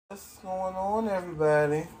What's going on,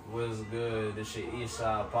 everybody? What's good? This your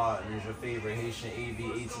Eastside Partners, your favorite Haitian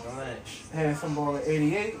AV to the lunch. Handsome Baller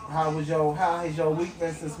 88. How has your week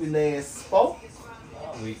been since we last spoke?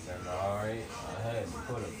 My week been alright. I had to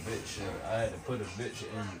put a bitch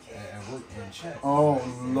in work in check. Oh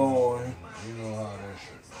Lord. You know how that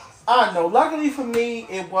shit. I know. Luckily for me,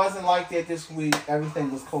 it wasn't like that this week.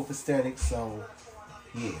 Everything was copacetic, so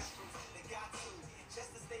yeah.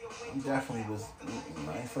 Definitely was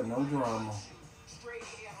ain't for no drama.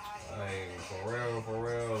 Like for real,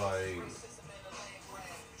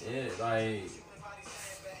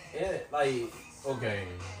 okay.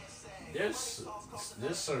 This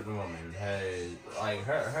certain woman had like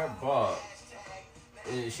her butt.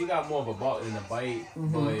 She got more of a butt than a bite,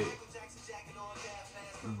 but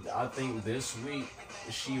I think this week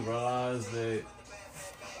she realized that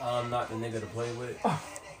I'm not the nigga to play with.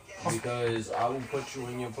 Because I will put you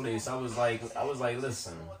in your place. I was like,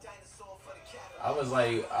 listen. Cause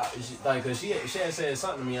she had said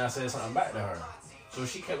something to me. I said something back to her. So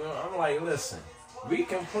she kept on. I'm like, listen, we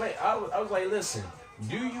can play. I was like, listen,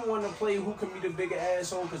 do you want to play who can be the bigger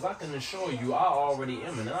asshole? Cause I can assure you, I already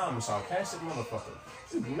am, and I'm a sarcastic motherfucker.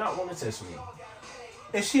 You do not want to test me.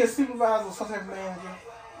 Is she a supervisor or some type of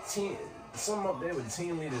manager? Some up there with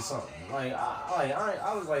team lead or something.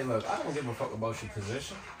 I was like, look, I don't give a fuck about your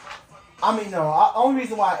position. I mean, no. Only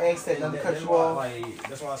reason why I asked that, not to cut you off.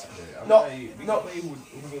 That's why I said that. We no. can play who's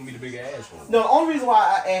gonna be the bigger asshole. No, the only reason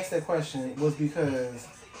why I asked that question was because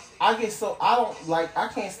I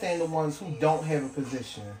can't stand the ones who don't have a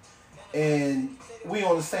position, and we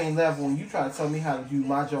on the same level, and you try to tell me how to do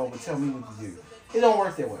my job and tell me what to do. It don't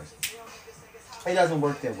work that way. It doesn't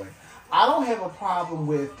work that way. I don't have a problem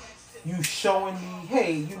with you showing me,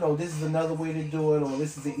 hey, this is another way to do it, or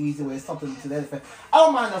this is an easy way, something to that effect. I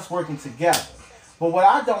don't mind us working together. But what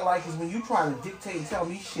I don't like is when you try to dictate and tell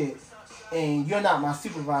me shit, and you're not my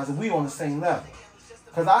supervisor, we on the same level.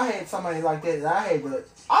 Because I had somebody like that, and I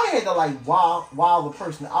had to like wow the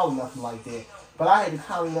person out or nothing like that. But I had to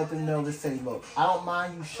kindly let them know to say, look, I don't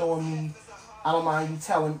mind you showing me, I don't mind you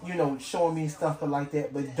showing me stuff like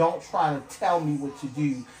that, but don't try to tell me what to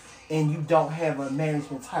do and you don't have a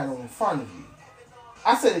management title in front of you.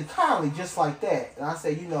 I said it kindly, just like that. And I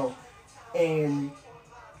said, and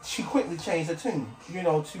she quickly changed her tune,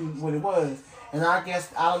 to what it was. And I guess,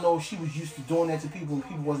 I don't know if she was used to doing that to people and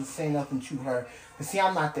people wasn't saying nothing to her. But see,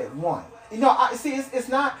 I'm not that one. It's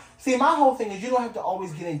not, my whole thing is you don't have to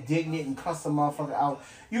always get indignant and cuss a motherfucker out.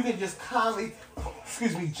 You can just kindly,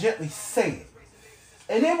 gently say it.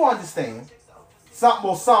 And they will understand. Some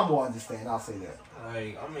will understand, I'll say that.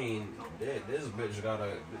 Like, I mean, this bitch got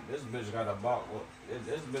a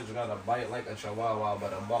bite like a chihuahua,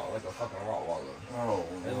 but a bark like a fucking Rottweiler. Oh,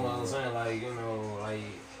 that's what I'm saying.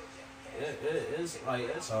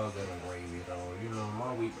 It's all good and gravy though.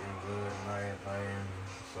 My week been good and everything.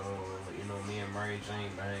 So, me and Mary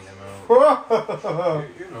Jane been hanging out.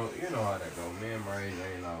 you know how that go. Me and Mary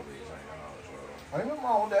Jane always hanging out. So. Ain't nothing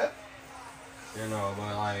wrong with that.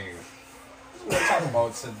 But like. What we're talking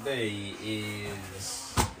about today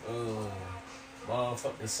is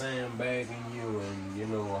motherfucking sandbagging you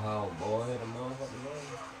and how boy had a motherfucking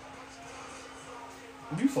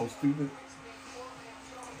You so stupid.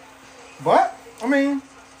 But, I mean,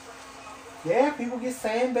 yeah, people get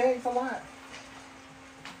sandbagged a lot.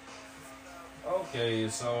 Okay,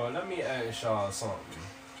 so let me ask y'all something.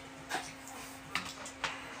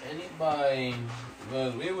 Anybody,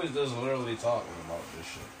 because we was just literally talking about this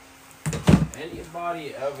shit.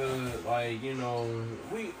 Anybody ever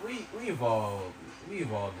we've all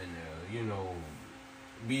been there,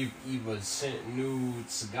 we've either sent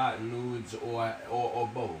nudes, got nudes, or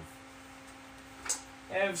both.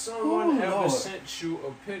 Have someone ever sent you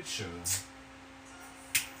a picture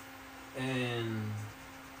and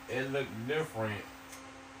it looked different,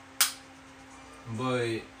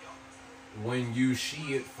 but when you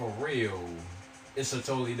see it for real, it's a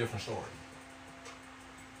totally different story?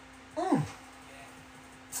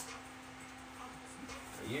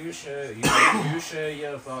 You share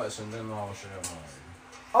your thoughts and then I'll share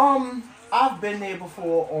mine. I've been there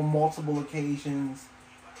before on multiple occasions,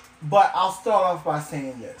 but I'll start off by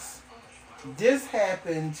saying this. This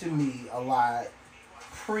happened to me a lot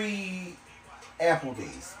pre-Apple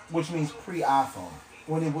days, which means pre-iPhone,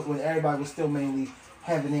 when everybody was still mainly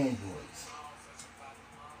having Androids.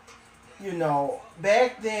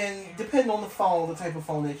 Back then, depending on the phone, the type of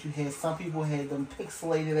phone that you had, some people had them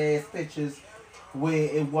pixelated ass pictures where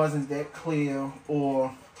it wasn't that clear,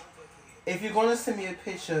 or if you're going to send me a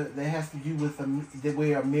picture that has to do with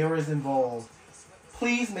where a mirror is involved,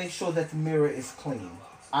 please make sure that the mirror is clean.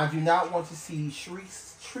 I do not want to see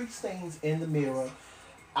streak stains in the mirror.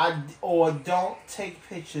 Or don't take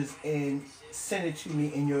pictures and send it to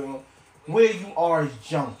me in your where you are is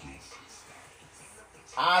junky.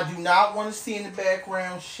 I do not want to see in the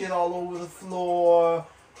background shit all over the floor,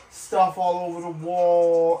 stuff all over the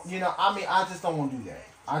wall. I just don't want to do that.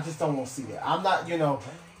 I just don't want to see that. I'm not,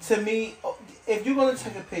 to me, if you're going to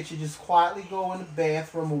take a picture, just quietly go in the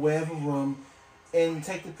bathroom or wherever room and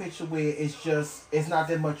take the picture where it's not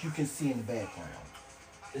that much you can see in the background.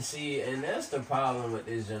 See, and that's the problem with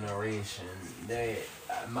this generation that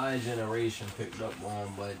my generation picked up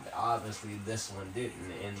on, but obviously this one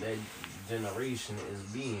didn't, and that generation is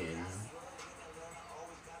being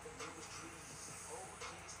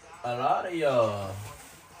a lot of y'all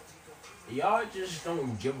just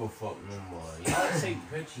don't give a fuck no more. Y'all take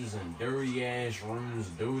pictures in dirty ass rooms,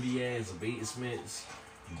 dirty ass basements,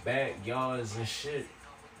 backyards and shit.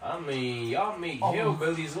 I mean, y'all make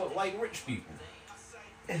hillbillies look like rich people.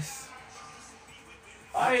 It's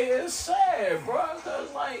sad, bro, because,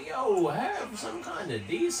 have some kind of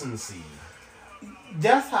decency.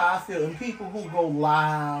 That's how I feel. And people who go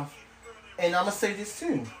live, and I'm going to say this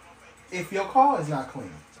too, if your car is not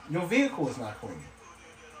clean, your vehicle is not clean,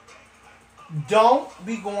 don't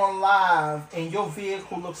be going live and your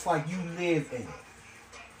vehicle looks like you live in it.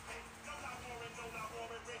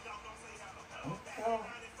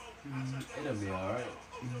 It'll be alright.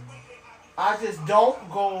 I just don't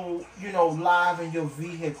go, live in your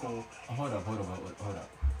vehicle. Hold up.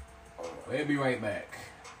 We'll be right back.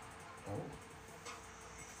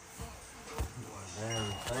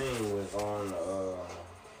 Damn thing was on.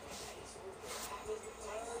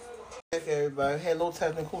 Okay, everybody. Had little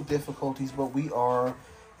technical difficulties, but we are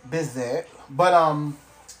busy. But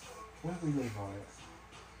where did we leave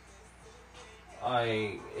on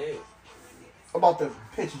it? About the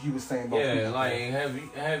pictures you were saying about. Yeah,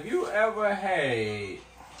 have you ever had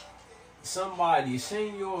somebody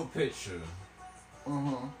send you a picture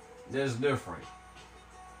that's different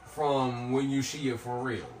from when you see it for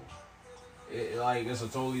real? It's a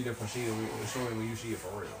totally different story when you see it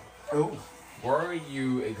for real. Oh. Were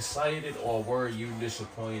you excited or were you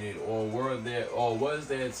disappointed, or was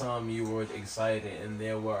there a time you were excited and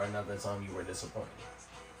there were another time you were disappointed?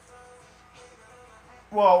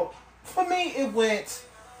 Well, for me, it went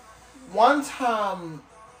one time.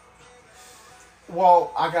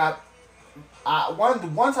 Well,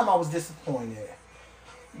 one time I was disappointed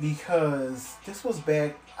because this was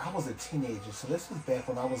back. I was a teenager, so this was back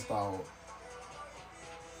when I was about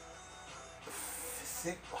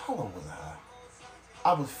how old was I?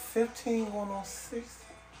 I was 15 going on 16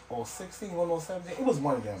 or 16 going on 17. It was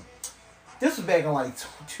one of them. This was back in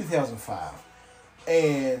 2005,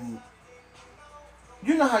 and.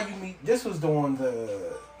 You know how you meet? This was during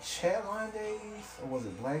the Chatline days, or was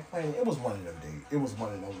it Black Planet? It was one of them days. It was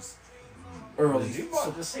one of those early. Was you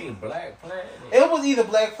about to say Black Planet? It was either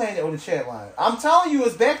Black Planet or the Chatline. I'm telling you,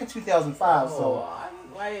 it's back in 2005.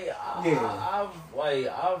 I've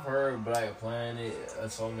heard Black Planet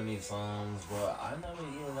so many times, but I never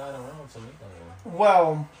even got around to making one.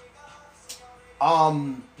 Well,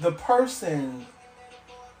 the person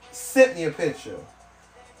sent me a picture.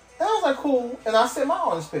 And I was like, cool. And I sent my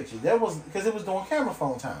honest picture. Because it was during camera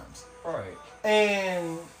phone times. Right.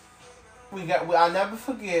 And I'll never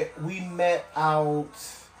forget, we met out.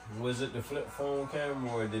 Was it the flip phone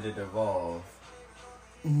camera or did it evolve?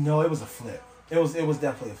 No, it was a flip. It was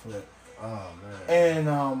definitely a flip. Oh, man.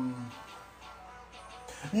 And,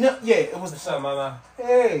 no, yeah, it was. What's up, mama?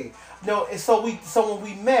 Hey. No, so when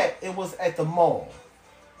we met, it was at the mall.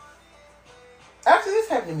 Actually, this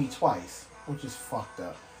happened to me twice, which is fucked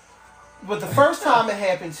up. But the first time it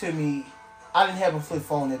happened to me, I didn't have a flip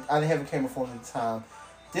phone. I didn't have a camera phone at the time.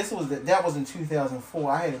 That was in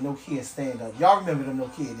 2004. I had a Nokia stand-up. Y'all remember the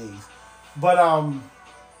Nokia days. But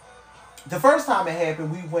the first time it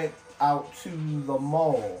happened, we went out to the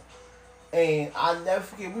mall. And I never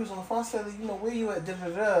forget, we was on the phone. I said, where you at?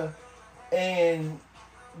 Da-da-da. And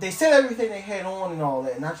they said everything they had on and all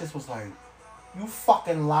that. And I just was like, you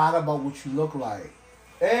fucking lied about what you look like.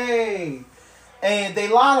 Hey. And they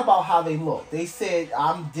lied about how they look. They said,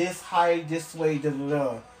 I'm this height, this way,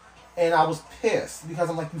 da-da-da. And I was pissed because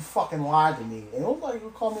I'm like, you fucking lied to me. And it was like, you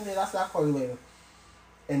call me later. I said, I'll call you later.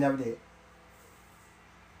 And never did.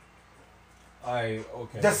 Okay.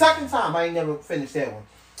 The second time, I ain't never finished that one.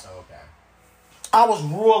 Okay. I was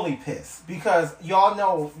really pissed because y'all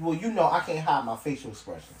know, I can't hide my facial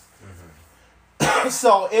expressions. Mm-hmm.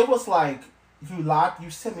 So it was like, you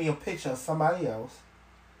sent me a picture of somebody else.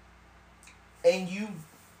 And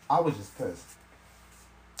I was just pissed.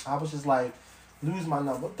 I was just like, Lose my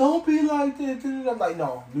number. Don't be like that. I'm like,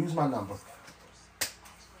 no, lose my number.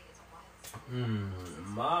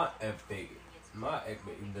 My epic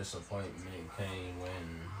disappointment came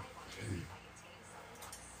when,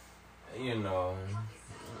 you know,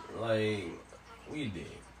 like we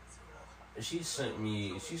did. She sent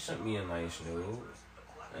me a nice note,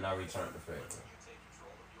 and I returned the favor.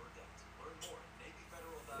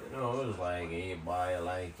 You know, it was like everybody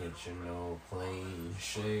like it, you know, plain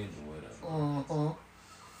shade or whatever.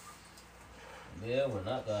 Yeah, when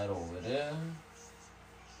I got over there,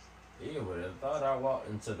 he would have thought I walked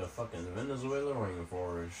into the fucking Venezuela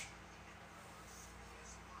rainforest.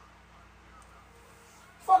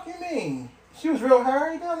 Fuck you mean? She was real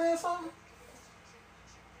hairy down there or something?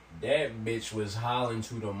 That bitch was hollering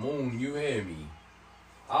to the moon, you hear me?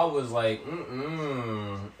 I was like, Wait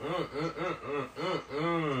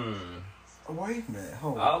a minute,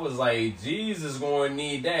 hold on. I was like, Jesus gonna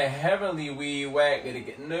need that heavenly weed whacker to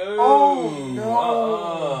get no. Oh,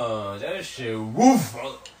 no. That shit woof.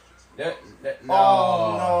 That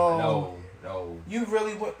no. You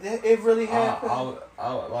really went? It really happened.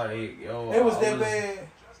 I like yo. It was that bad.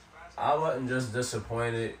 I wasn't just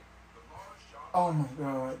disappointed. Oh my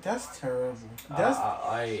god, that's terrible.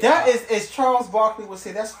 That is, as Charles Barkley would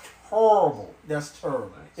say, that's terrible. That's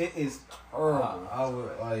terrible. It is terrible. I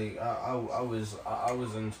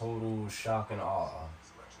was in total shock and awe.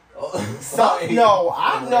 No,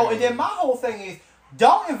 I know. And then my whole thing is,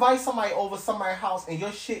 don't invite somebody over somebody's house and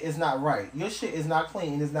your shit is not right. Your shit is not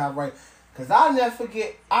clean and it's not right. Cause I'll never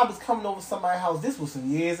forget, I was coming over somebody's house. This was some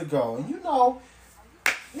years ago, and you know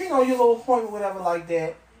your little appointment, whatever like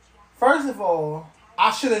that. First of all,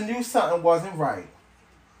 I should have knew something wasn't right.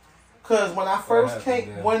 Cause when I first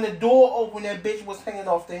when the door opened, that bitch was hanging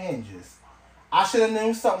off the hinges. I should have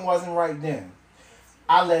known something wasn't right then.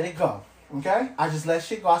 I let it go. Okay? I just let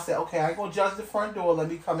shit go. I said, okay, I ain't gonna judge the front door. Let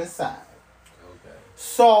me come inside. Okay.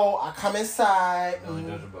 So I come inside.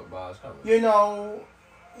 You know,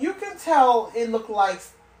 you can tell it looked like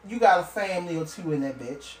you got a family or two in that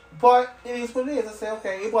bitch. But it is what it is. I said,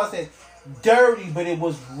 okay, it wasn't dirty, but it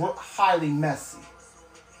was highly messy.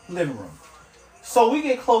 Living room. So we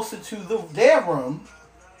get closer to their room.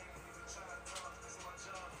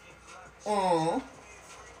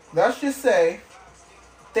 Let's just say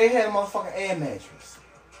they had a motherfucking air mattress.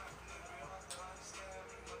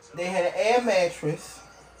 They had an air mattress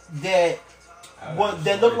that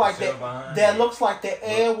looked like that looks like the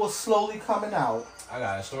air was slowly coming out. I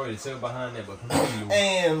got a story to tell behind that, but continue.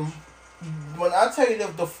 And when I tell you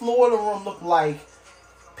that the floor of the room looked like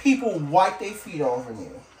people wiped their feet off in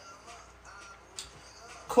there.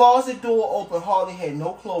 Closet door open, hardly had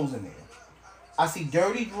no clothes in there. I see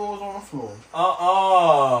dirty drawers on the floor.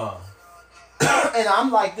 And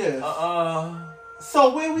I'm like this.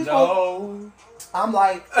 So where we supposed? I'm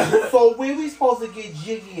like, so where we supposed to get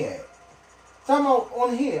jiggy at? So I'm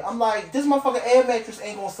on here. I'm like, this motherfucking air mattress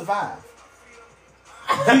ain't gonna survive.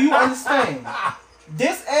 Do you understand?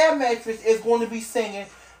 This air mattress is going to be singing,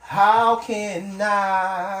 "How can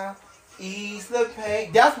I ease the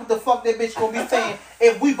pain?" That's what the fuck that bitch gonna be saying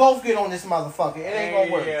if we both get on this motherfucker. It ain't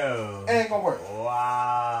gonna work. It ain't gonna work.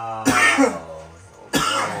 Wow.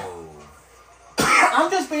 I'm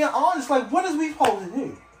just being honest. Like, what is we supposed to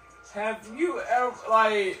do? Have you ever,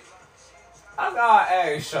 like, I gotta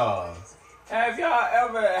ask y'all. Have y'all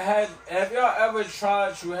ever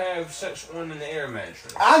tried to have sex on an air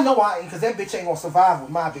mattress? I know I ain't, because that bitch ain't gonna survive with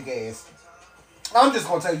my big ass. I'm just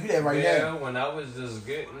gonna tell you that right now. Yeah, when I was just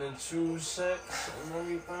getting into sex and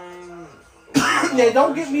everything. Yeah,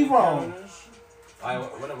 don't get me wrong.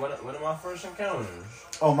 One of my first encounters.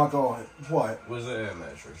 Oh my god, what? Was an air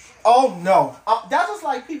mattress. Oh no, that's just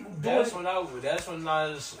like people doing That's when I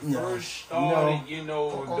first started,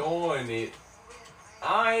 doing it.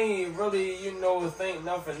 I ain't really, think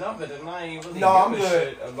nothing of it, and I ain't really give a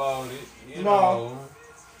shit about it, you know.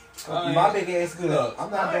 My big ass good. Look, I'm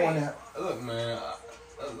not doing that. Look, man.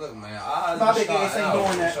 My big ass ain't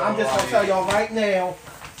doing that. I'm just gonna tell y'all right now.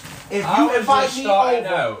 If you invite me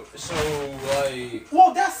over,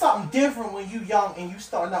 well, that's something different when you young and you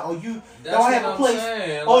starting out, or you don't have a place,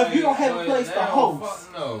 or if you don't have a place to host,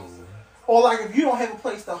 or like if you don't have a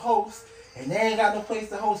place to host and they ain't got no place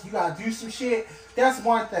to host, you gotta do some shit. That's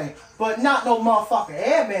one thing, but not no motherfucking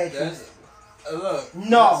air mattress.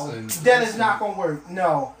 That is not gonna work.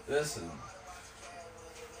 No. Listen.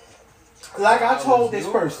 Like I told this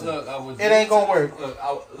person, it ain't gonna work.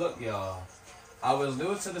 Look, y'all. I was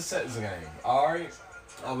new to the sex game. Alright?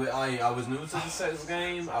 I was new to the sex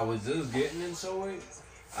game. I was just getting into it.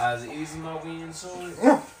 I was easing my way into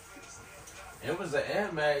it. It was an air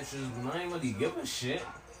mattress, but I ain't really give a shit.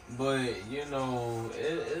 But you know,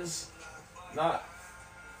 it's not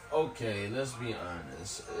okay. Let's be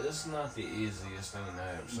honest. It's not the easiest thing to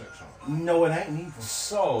have sex on. No, it ain't either.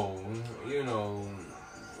 So you know,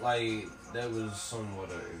 like that was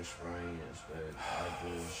somewhat an experience that I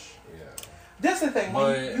just That's the thing.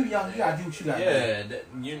 But, when you young, you gotta do what you gotta do. yeah.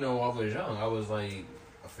 You know, I was young. I was like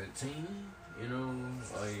 15. You know,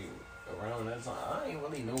 like around that time, I ain't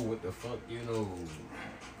really know what the fuck. You know.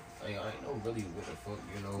 Like, I ain't know really what the fuck,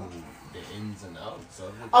 you know, the ins and outs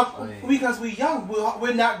of it. Like, because we young,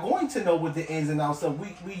 we're not going to know what the ins and outs of.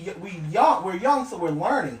 We're young, so we're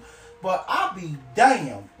learning. But I'll be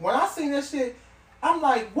damn when I see that shit. I'm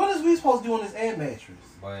like, what is we supposed to do on this air mattress?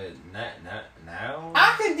 But not now.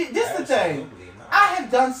 I can. This is the thing. Not. I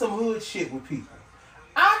have done some hood shit with people.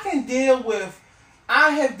 I can deal with.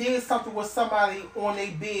 I have did something with somebody on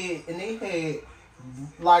their bed and they had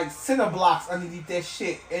like cinder blocks underneath that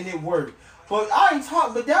shit and it worked. But I ain't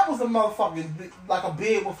talking. But that was a motherfucking like a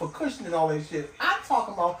bed with a cushion and all that shit. I'm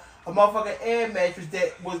talking about a motherfucking air mattress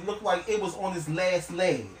that was looked like it was on its last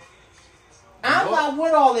leg. I'm not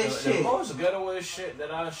with all that shit. The most ghetto shit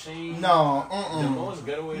that I've seen. No, The most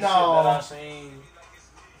ghetto shit that I've seen.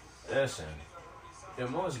 Listen, the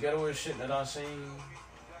most ghetto shit that I've seen.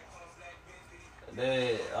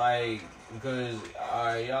 That like, because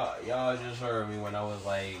y'all just heard me when I was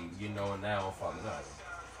like, you know, now I'm fucking up.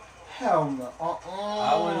 Hell no.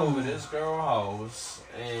 I went over this girl's house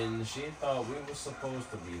and she thought we were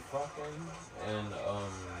supposed to be fucking, and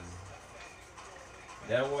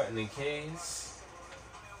that wasn't the case.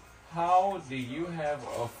 How do you have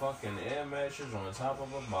a fucking air mattress on top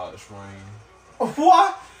of a box spring?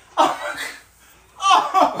 What?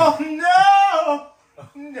 Oh no!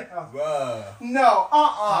 No. Bruh. No.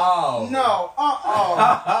 How? No.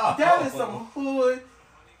 That is some hood.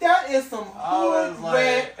 That is some hood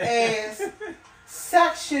rat ass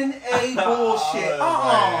Section A bullshit.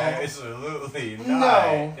 Absolutely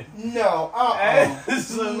not. No.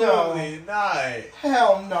 Absolutely not.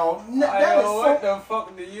 Hell no. That is what the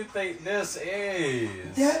fuck do you think this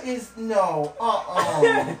is? That is no.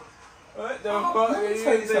 What the fuck do you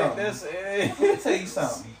think this is? Let me tell you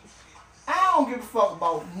something. I don't give a fuck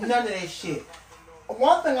about none of that shit.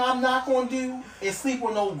 One thing I'm not gonna do is sleep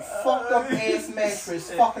on no fucked up ass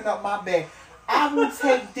mattress fucking up my back. I will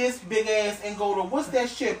take this big ass and go to what's that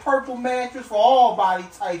shit, purple mattress for all body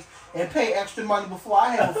types and pay extra money before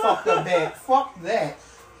I have a fucked up back. Fuck that.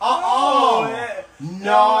 No,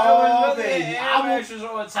 baby.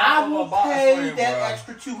 I will pay that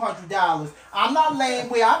extra $200. I'm not laying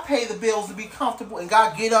where I pay the bills to be comfortable and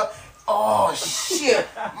gotta get up. Oh shit,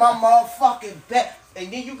 my motherfucking back.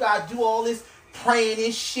 And then you gotta do all this praying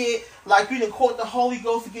and shit like you done caught the Holy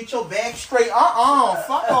Ghost to get your back straight.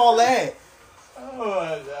 Fuck all that. Oh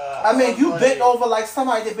my God. I mean, you bent over like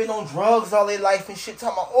somebody that been on drugs all their life and shit.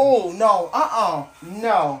 Talking about, oh no,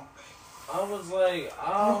 no. I was like,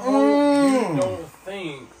 I hope you don't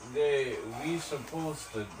think that we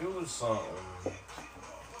supposed to do something.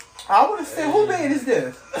 I would have said, who bed is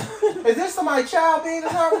this? Is this somebody's child bed or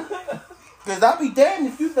something? Because I'd be damned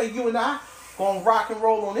if you think you and I gonna rock and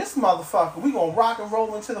roll on this motherfucker. We gonna rock and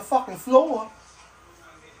roll into the fucking floor.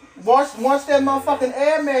 Once that motherfucking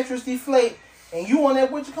air mattress deflate and you on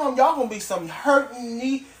that, what you call, y'all gonna be some hurting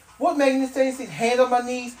knee. What making this thing say, hand on my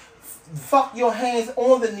knees? Fuck your hands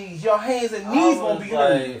on the knees. Your hands and knees gonna be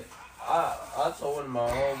hurting. I told my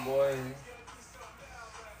homeboy,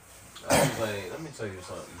 I was like, let me tell you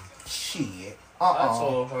something. Shit. I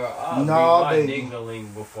told her I'll beat my ding-a-ling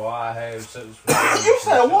before I have sex with you. You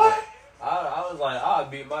said what? I was like, I'll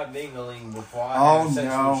beat my ding-a-ling before I have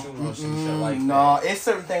sex with you or some shit like that. No, it's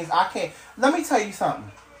certain things I can't. Let me tell you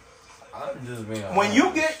something. I'm just being honest. When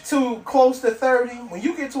you get to close to 30, when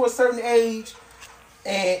you get to a certain age,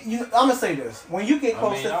 and I'm gonna say this: when you get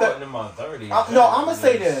close to 30, I wasn't in my 30s. No, I'm gonna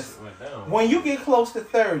say this: when you get close to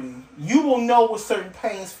 30, you will know what certain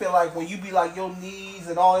pains feel like when you be like your knees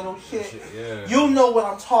and all of those shit. Yeah. You'll know what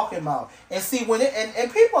I'm talking about. And see when it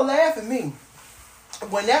and people laugh at me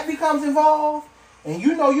when that becomes involved, and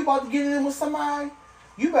you know you about to get in with somebody.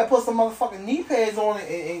 You better put some motherfucking knee pads on it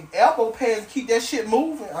and elbow pads and keep that shit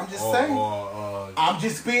moving. I'm just saying. I'm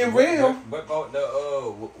just being real. Whip out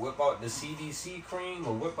the CDC cream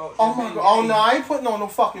or whip out. Oh my god! Oh no, I ain't putting on no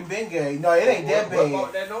fucking Bengay. No, it ain't that bad. Whip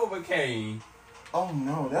out that Novocaine. Oh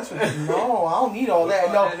no, that's what. No, I don't need all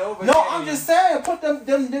that. No, I'm just saying, put them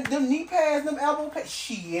knee pads, them elbow pads.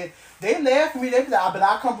 Shit, they laugh at me. They be like, but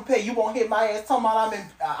I come prepared. You won't hit my ass. Talking about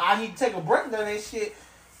I need to take a break on that shit.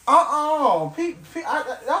 That's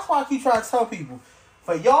why I keep trying to tell people.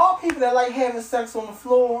 For y'all people that like having sex on the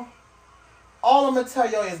floor, all I'm gonna tell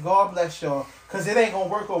y'all is God bless y'all, cause it ain't gonna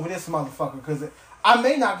work over this motherfucker. Cause I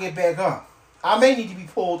may not get back up. I may need to be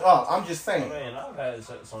pulled up. I'm just saying. Man, I've had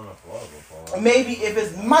sex on the floor before. Maybe if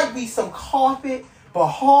it might be some carpet, but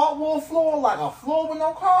hardwood floor, like a floor with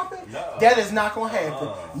no carpet, no. that is not gonna happen.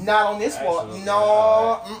 Not on this wall.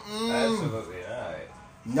 No. Absolutely not.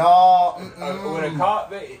 No.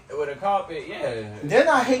 With a carpet, yeah. Then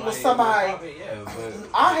I hate when somebody. Carpet, yeah, but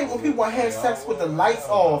I hate when people have sex with the lights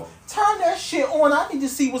off. Turn that shit on. I need to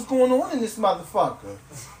see what's going on in this motherfucker.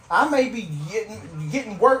 I may be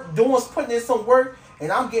getting work, putting in some work,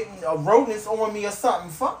 and I'm getting rodents on me or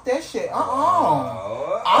something. Fuck that shit.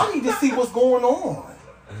 I need to see what's going on.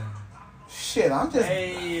 Shit, I'm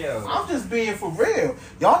just being for real.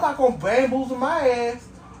 Y'all not gonna bamboozle my ass.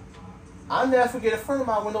 I'll never forget a friend of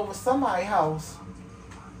mine went over to somebody's house,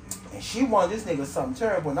 and she wanted this nigga something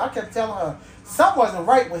terrible, and I kept telling her something wasn't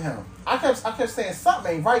right with him. I kept saying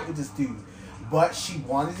something ain't right with this dude, but she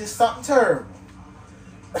wanted this something terrible.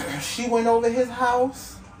 She went over his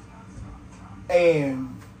house,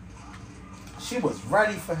 and she was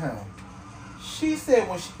ready for him. She said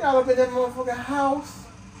when she got up in that motherfucking house,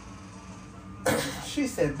 she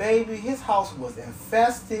said, baby, his house was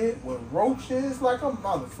infested with roaches like a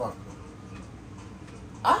motherfucker.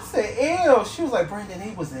 I said, ew. She was like, Brandon,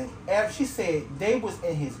 she said they was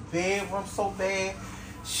in his bedroom so bad.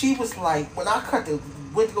 She was like, when I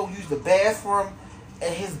went to go use the bathroom,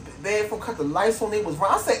 and his bedroom cut the lights on, it was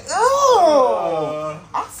wrong. I said, ew.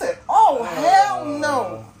 I said, oh, hell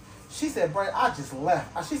no. She said, Brandon, I just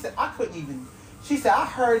left. She said, I couldn't even. She said, I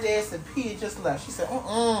heard ass and pee and just left. She said,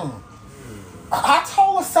 I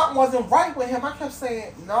told her something wasn't right with him. I kept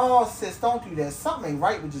saying, no, sis, don't do that. Something ain't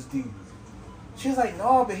right with this dude. She was like,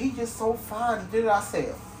 no, but he just so fine. I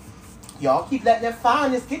said, y'all keep letting that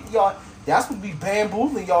fineness get to y'all. That's what be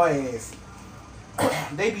bamboozling y'all ass.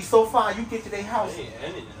 They be so fine. You get to their house.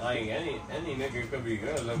 Any nigga could be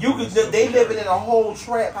good. They living in a whole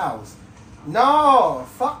trap house. No,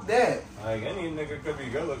 fuck that. Like, any nigga could be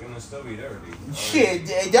good looking and still be dirty.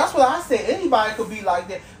 Shit, that's what I said. Anybody could be like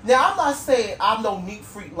that. Now, I'm not saying I'm no neat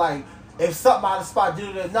freak. Like, if something out of spot,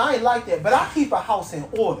 no, I ain't like that. But I keep a house in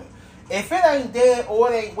order. If it ain't dead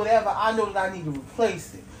or it ain't whatever, I know that I need to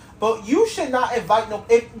replace it. But you should not invite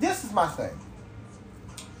this is my thing.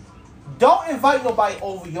 Don't invite nobody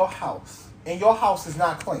over your house, and your house is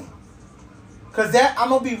not clean. Because I'm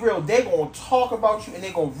going to be real, they're going to talk about you and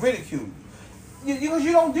they're going to ridicule you. Because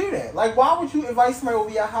you don't do that. Like, why would you invite somebody over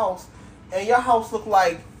your house and your house look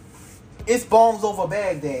like it's bombs over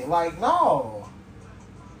Baghdad? Like, no.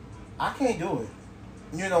 I can't do it.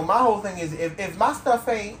 You know, my whole thing is, if my stuff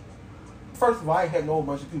ain't, first of all, I ain't had no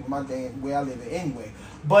bunch of people in my damn where I live in anyway.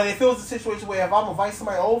 But if it was a situation where if I'm invite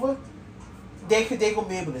somebody over, they gonna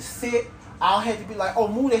be able to sit. I don't have to be like, oh,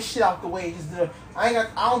 move that shit out the way. I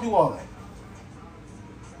don't do all that.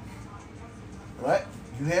 Right?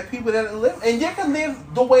 You have people that live, and they can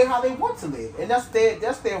live the way how they want to live, and that's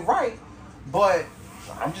their right. But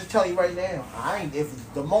I'm just telling you right now,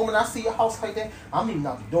 if the moment I see a house like that, I'm leaving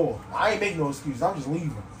out the door. I ain't making no excuse. I'm just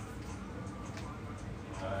leaving.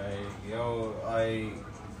 Yo,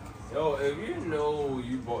 if you know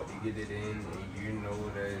you bought to get it in, and you know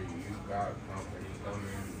that you got company coming,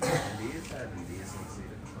 at least have the decency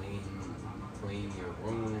to clean your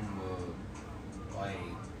room,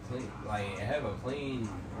 have a clean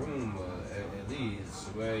room, at least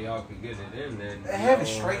where y'all could get it in. And have it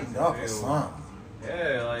straightened up or something.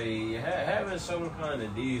 Yeah, like having some kind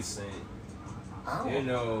of decent,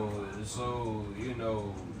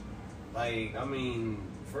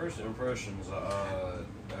 first impressions are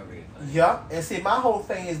everything. Yup, and see, my whole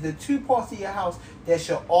thing is the two parts of your house that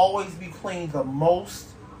should always be cleaned the most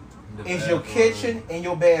is your kitchen and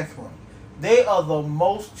your bathroom. They are the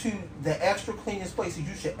extra cleanest places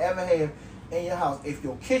you should ever have in your house. If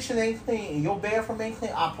your kitchen ain't clean and your bathroom ain't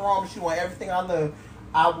clean, I promise you on everything I love,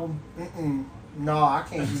 I will, no, I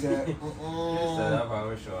can't do that.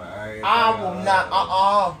 I will not,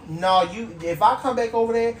 no, if I come back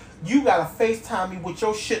over there, you gotta FaceTime me what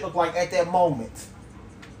your shit look like at that moment.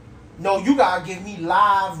 No, you gotta give me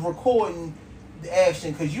live recording the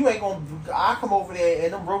action, cause you ain't gonna, I come over there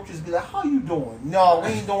and them roaches be like, how you doing? No, we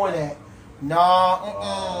ain't doing that.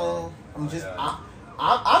 No, I'm just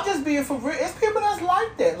being for real. It's people that's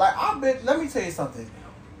like that. Like, let me tell you something.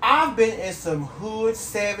 I've been in some hood,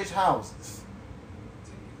 savage houses.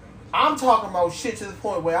 I'm talking about shit to the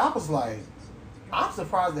point where I was like, I'm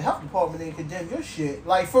surprised the health department didn't condemn your shit.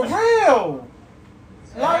 Like, for real.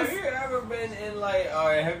 Like, have you ever been in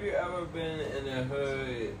a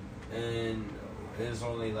hood and there's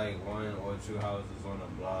only like one or two houses on the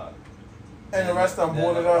block? And the rest of them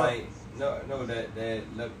boarded up? No, that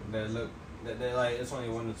like it's only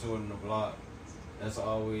one or two in the block. That's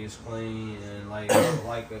always clean and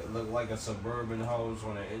look like a suburban house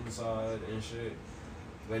on the inside and shit.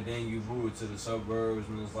 But then you move to the suburbs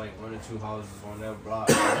and there's like one or two houses on that block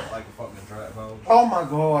like a fucking trap house. Oh my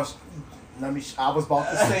gosh. I was about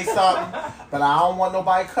to say something, but I don't want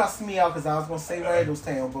nobody cussing me out because I was gonna say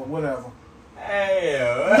Randallstown, but whatever. Hey.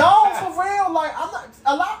 No, for real. Like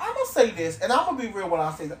I'm gonna say this, and I'm gonna be real when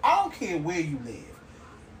I say this. I don't care where you live.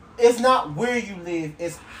 It's not where you live;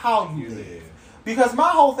 it's how you live. Because my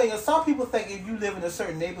whole thing is, some people think if you live in a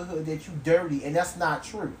certain neighborhood that you dirty, and that's not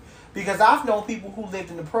true. Because I've known people who lived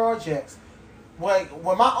in the projects. Like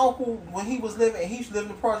when my uncle, when he was living, and he lived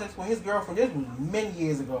in the projects with his girlfriend. This was many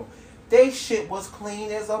years ago. They shit was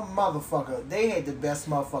clean as a motherfucker. They had the best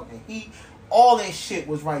motherfucking heat. All that shit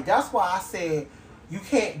was right. That's why I said you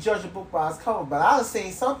can't judge a book by its cover. But I was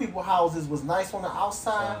saying some people's houses was nice on the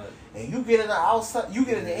outside, and you get in the outside, you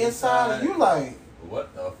get in the inside, and you like,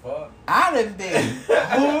 what the fuck? I done been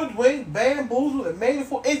hoodwinked, bamboozled, and made it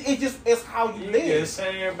for it's how you live. You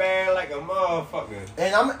saying bad like a motherfucker.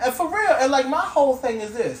 And for real, and like my whole thing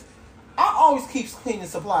is this: I always keep cleaning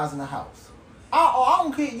supplies in the house. I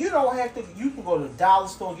don't care. You don't have to. You can go to the dollar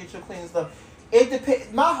store and get your cleaning stuff. It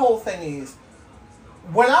depends. My whole thing is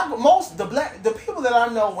when the people that I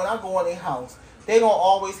know when I go in their house, they gonna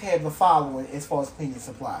always have the following as far as cleaning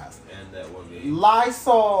supplies. And that would be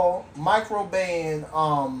Lysol, Microban,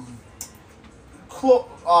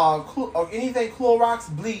 anything Clorox,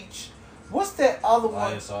 bleach. What's that other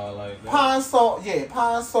one? Lysol, like that. Pine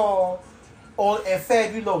Sol, and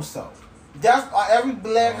Fabuloso. That's every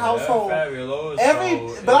black household.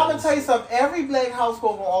 But I'm gonna tell you something. Every black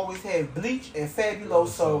household will always have bleach and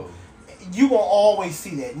Fabuloso. You gonna always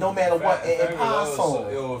see that, no matter what. And Pine Sol.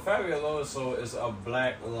 Fabuloso is a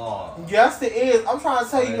black law. Yes, it is. I'm trying to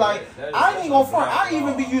tell you, like, I ain't gonna front. I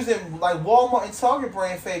even be using like Walmart and Target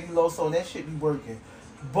brand Fabuloso, and that shit be working.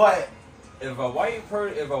 But if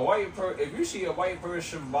you see a white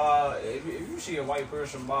person buy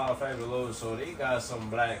Fabuloso, they got some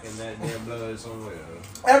black in that damn blood somewhere.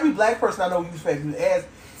 Every black person I know use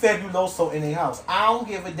Fabuloso in their house. I don't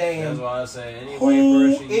give a damn. That's why I say any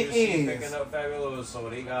white person you see picking up Fabuloso,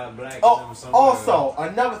 they got black in them somewhere. Also,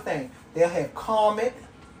 another thing, they'll have Comet.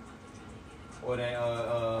 Or they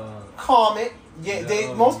Comet.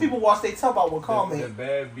 Yeah, most people watch they talk about what Comet. The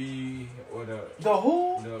Bad Bee or the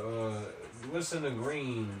who? The what's in the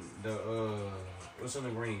green? What's in the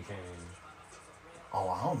green can? Oh,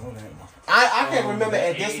 I don't know that one. I can't remember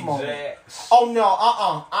at this Ajax. moment. Oh no,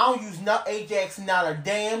 I don't use Ajax, not a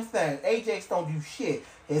damn thing. Ajax don't do shit,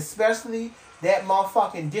 especially that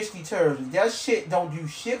motherfucking dish detergent. That shit don't do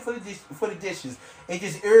shit for the dishes. It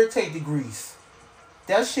just irritate the grease.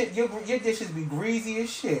 That shit, your dishes be greasy as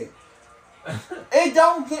shit. It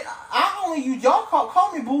don't get. I only use y'all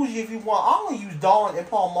call me bougie if you want. I only use Dawn and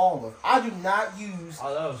Palmolive. I do not use. I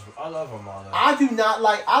love Palmolive. I do not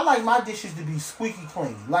like. I like my dishes to be squeaky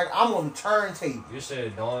clean. Like I'm on the turntable. You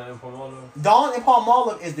said Dawn and Palmolive. Dawn and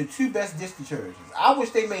Palmolive is the two best dish detergents. I wish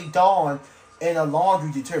they made Dawn and a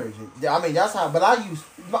laundry detergent. I mean that's how. But I use.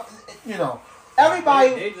 You know,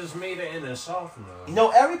 everybody. They just made it in a softener. You know,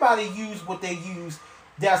 everybody use what they use.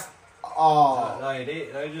 That's. Like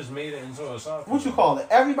they just made it into a softener. What you call it?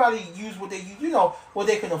 Everybody use what they use, you know, what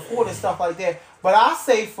they can afford and stuff like that. But I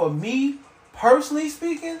say for me, personally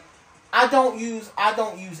speaking, I don't use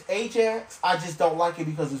Ajax. I just don't like it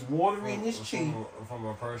because it's watery and it's cheap. From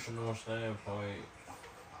a personal standpoint,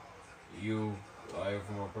 Dove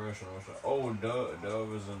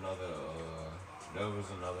is another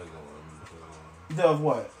good one too. Dove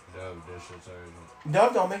what? Dove dish detergent.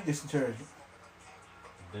 Dove don't make dish detergent.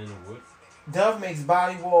 Then what? Dove makes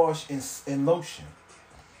body wash and lotion.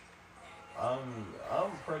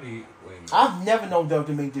 I'm pretty. I've never known Dove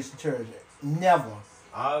to make dish detergent. Never.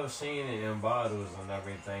 I've seen it in bottles and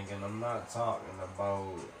everything, and I'm not talking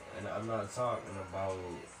about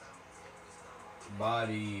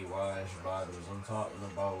body wash bottles. I'm talking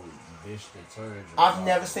about dish detergent. I've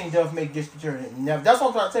never seen Dove make dish detergent. Never. That's what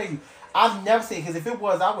I'm trying to tell you. I've never seen it, because if it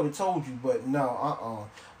was, I would have told you. But no,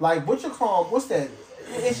 Like what you call? What's that?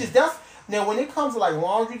 It's just that's now when it comes to like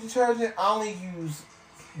laundry detergent, I only use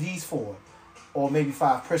these 4 or maybe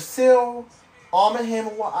 5: Persil, Arm & Hammer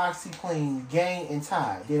with OxyClean, Gain, and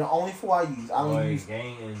Tide. They're the only 4 I use. I don't use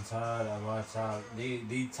Gain and Tide are my top.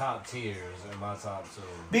 The top tiers are my top 2.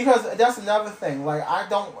 Because that's another thing. Like I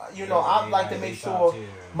don't, I like to make sure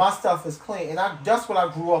my stuff is clean, and that's what I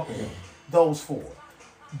grew up in. Those 4,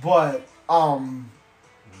 but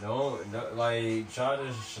No, like try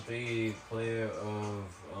to stay clear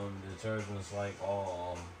of detergents like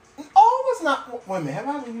all. Oh is not. Wait a minute. Have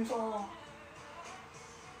I ever used all?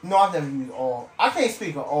 No, I've never used all. I can't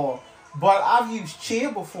speak of all, but I've used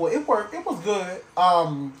Chia before. It worked. It was good.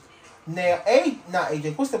 Now not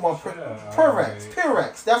AJ. What's the one? Purex.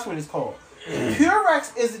 Purex. That's what it's called.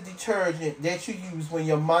 Purex is a detergent that you use when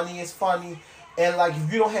your money is funny, and like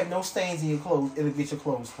if you don't have no stains in your clothes, it'll get your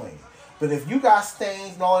clothes clean. But if you got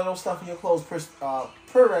stains and all of those stuff in your clothes,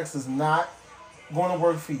 Purex is not going to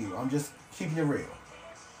work for you. I'm just keeping it real.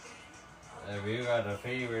 If you got a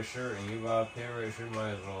favorite shirt and you buy a Purex, you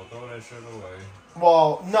might as well throw that shit away.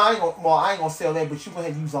 Well, no, I ain't gonna sell that, but you're gonna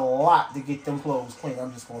have to use a lot to get them clothes clean.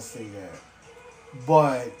 I'm just gonna say that.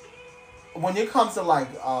 But when it comes to like,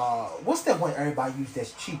 what's that one everybody use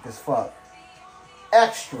that's cheap as fuck?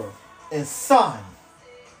 Extra and Sun.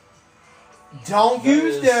 Don't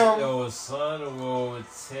use them. Yo, Sun will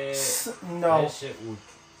tear. No. That shit will.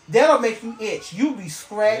 That'll make you itch. You be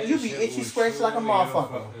scratch. You be itchy, scratchy like a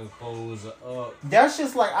motherfucker. That's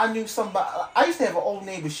just like I knew somebody. I used to have an old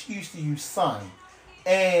neighbor. She used to use Sun,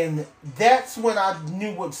 and that's when I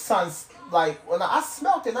knew what Sun's like. When I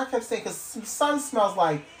smelled it, and I kept saying because Sun smells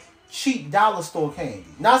like cheap dollar store candy.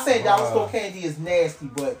 Not saying dollar store candy is nasty,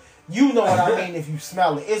 but you know what I mean if you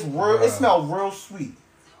smell it. It's real. It smells real sweet,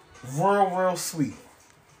 real sweet.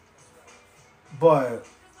 But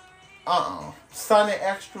Sun and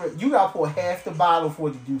Extra, you gotta pour half the bottle for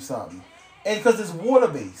it to do something, and because it's water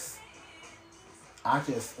based. I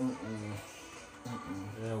just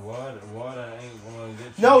Yeah, water ain't gonna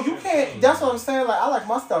get you. No, you can't. That's what I'm saying. Like I like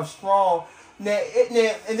my stuff strong. Now, and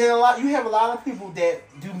then you have a lot of people that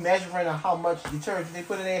do measuring of how much detergent they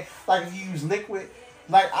put in there. Like if you use liquid,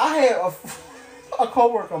 like I had a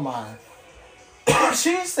coworker of mine.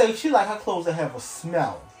 She say she like her clothes to have a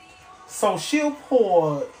smell, so she'll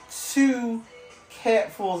pour 2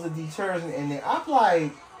 capfuls of detergent in there. I'm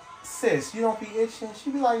like, sis, you don't be itching?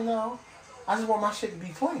 She be like, no, I just want my shit to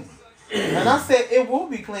be clean. And I said, it will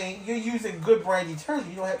be clean. You're using good brand detergent.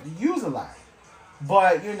 You don't have to use a lot.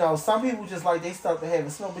 But, you know, some people just like they stuff to have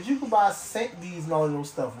a smell. But you can buy scent beads and all of those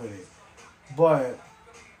stuff with it. But,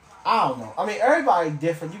 I don't know. I mean, everybody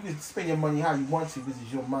different. You can spend your money how you want to because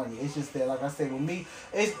it's your money. It's just that, like I said, with me,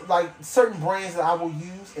 it's like certain brands that I will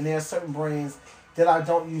use. And there are certain brands that I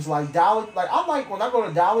don't use. Like Dollar, like I like when I go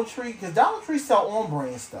to Dollar Tree. Because Dollar Tree sell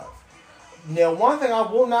on-brand stuff. Now, one thing I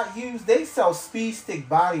will not use, they sell Speed Stick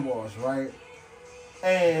body wash, right?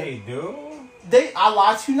 And they do? I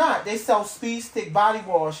lie to you not. They sell Speed Stick body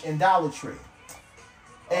wash in Dollar Tree.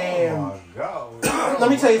 And oh my God. let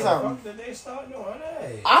me tell you something. What the fuck did they start doing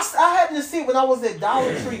that? I happened to see it when I was at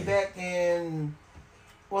Dollar Tree back in,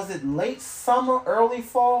 was it late summer, early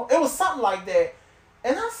fall? It was something like that.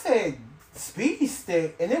 And I said, Speed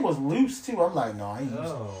Stick, and it was loose too. I'm like, no, I ain't using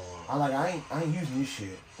it. I ain't using this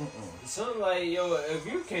shit. So like, yo, if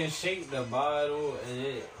you can shake the bottle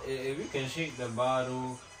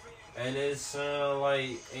and it sound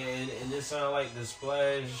like it sound like the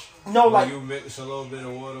splash. No, like you mix a little bit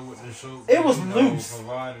of water with the soap. It was loose.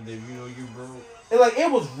 Provided that you broke. It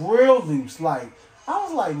was real loose. Like I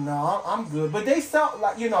was like, no, I'm good. But they sell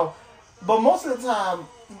like but most of the time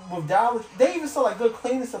with Dollar, they even sell like good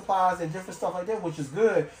cleaning supplies and different stuff like that, which is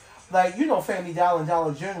good. Like, Family Dollar and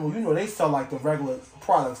Dollar General, they sell like the regular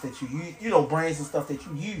products that you use, brands and stuff that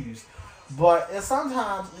you use. But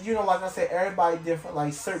sometimes, like I said, everybody different,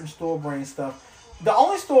 like certain store brand stuff. The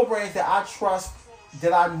only store brands that I trust,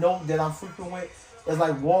 that I know that I'm frequent with, is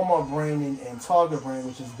like Walmart brand and Target brand,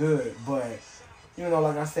 which is good. But,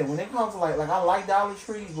 like I said, when it comes to like I like Dollar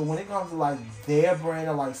Tree, but when it comes to like their brand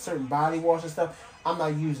or like certain body wash and stuff, I'm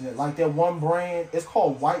not using it. Like that one brand, it's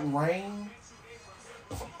called White Rain.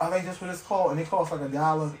 I think that's what it's called, and it costs like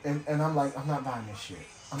 $1, and I'm like, I'm not buying this shit.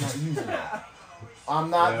 I'm not using it. I'm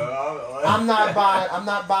not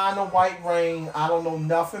buying a White Rain. I don't know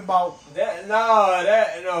nothing about that.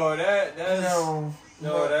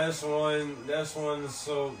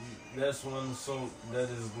 That's one soap that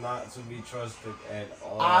is not to be trusted at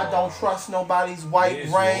all. I don't trust nobody's White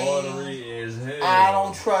Rain. Watery as hell. I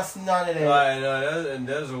don't trust none of that. Like, no,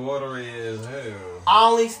 that's watery as hell.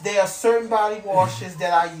 There are certain body washes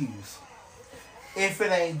that I use. If it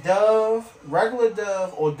ain't Dove, regular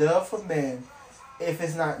Dove, or Dove for men, if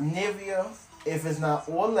it's not Nivea, if it's not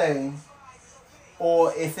Olay,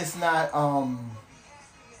 or if it's not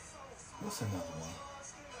what's another one?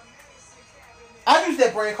 I use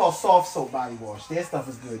that brand called Soft Soap Body Wash. Their stuff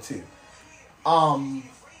is good too.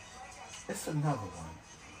 It's another one.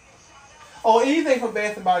 Oh, anything from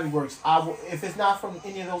Bath and Body Works. If it's not from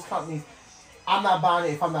any of those companies, I'm not buying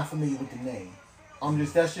it if I'm not familiar with the name.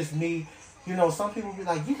 That's just me. Some people be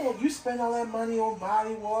like, you spend all that money on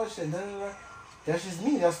body wash and da da da. That's just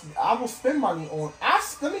me. I will spend money on.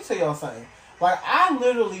 Let me tell y'all something. Like I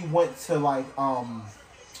literally went to like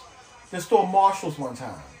the store Marshalls one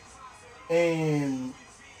time, and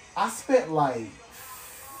I spent like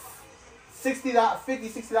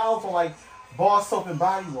 $60 on like bar soap and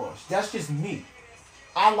body wash. That's just me.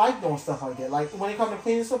 I like doing stuff like that. Like when it comes to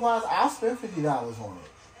cleaning supplies, I'll spend $50 on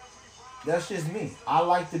it. That's just me. I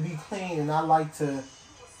like to be clean and I like to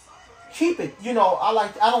keep it. You know, I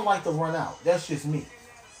don't like to run out. That's just me.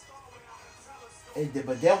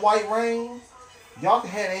 But that white rain, y'all can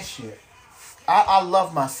have that shit. I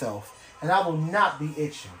love myself. And I will not be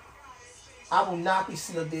itching. I will not be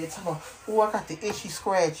sitting up there talking about, oh, I got the itchy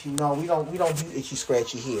scratchy. No, we don't do itchy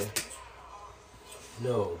scratchy here.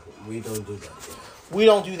 No, we don't do that. We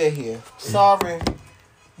don't do that here. Sorry.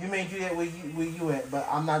 You may do that where you at, but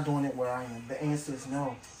I'm not doing it where I am. The answer is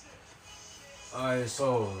no. Alright,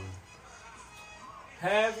 so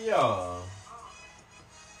have y'all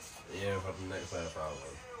for the next half hour.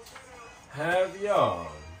 Have y'all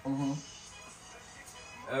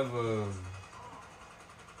ever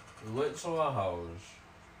went to a house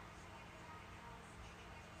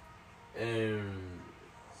and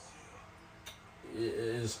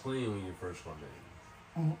it's clean when you first come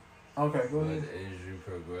in? Mm-hmm. Okay, go But ahead. as you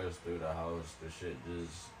progress through the house, the shit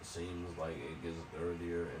just seems like it gets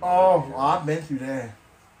dirtier and Oh, dirtier. I've been through that.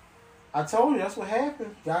 I told you that's what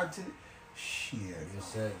happened. Got to shit. You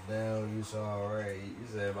sat down, you saw alright. You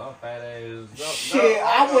said my fat ass. Shit,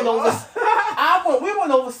 I went over. We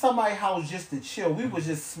went over somebody's house just to chill. We was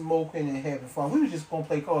just smoking and having fun. We was just gonna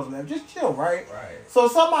play cards, man. Just chill, right? Right. So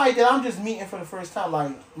somebody that I'm just meeting for the first time,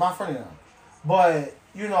 like my friend and I. But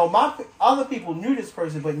you know, my other people knew this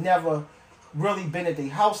person, but never really been at their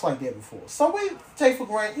house like that before. So we take for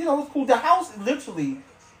granted, you know, it's cool. The house literally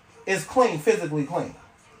is clean, physically clean.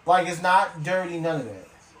 Like it's not dirty, none of that.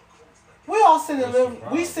 We all sit in the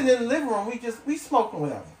living room. We smoking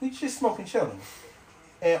whatever. We just smoking, chilling.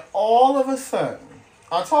 And all of a sudden,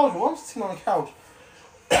 I told you I'm sitting on the couch.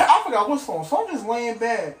 I forgot what's on, so I'm just laying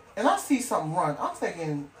back and I see something run. I'm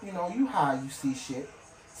thinking, you know, you high, you see shit.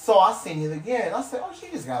 So I seen it again. I said, oh, she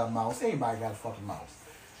just got a mouse. Everybody got a fucking mouse.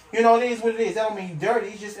 You know, it is what it is. That don't mean you dirty.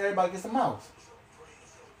 It's just everybody gets a mouse.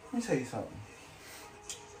 Let me tell you something.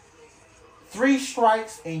 3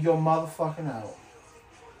 strikes and you're motherfucking out.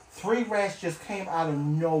 3 rats just came out of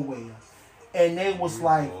nowhere. And they was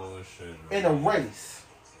like in a race.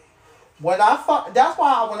 That's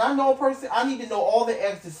why when I know a person, I need to know all the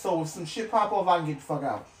exits so if some shit pop off, I can get the fuck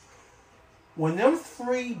out. When them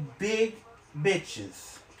 3 big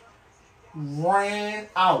bitches ran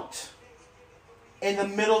out in the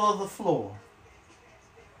middle of the floor,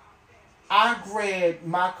 I grabbed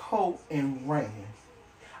my coat and ran.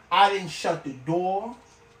 I didn't shut the door.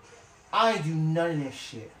 I didn't do none of that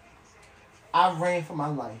shit. I ran for my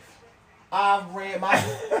life. I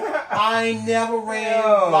ain't never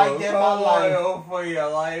ran like that in my life. For your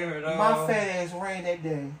life, My fat ass ran that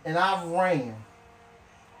day. And I ran.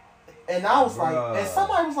 And I was like, and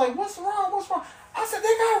somebody was like, what's wrong? I said,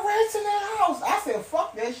 they got rats in that house. I said,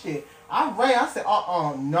 fuck that shit. I ran. I said,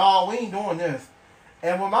 no, we ain't doing this.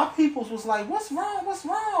 And when my peoples was like, what's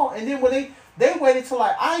wrong? And then when they waited till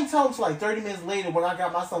like, I ain't tell them till like 30 minutes later when I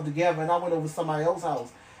got myself together and I went over to somebody else's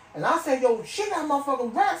house. And I said, yo, she got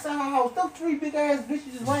motherfucking rats in her house. Them 3 big ass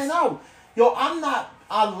bitches just ran out. Yo,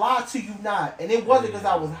 I lied to you not. And it wasn't because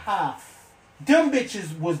I was high. Them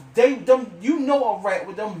bitches was, you know a rat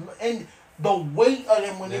with them, and the weight of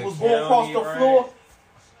them when they was going across the floor.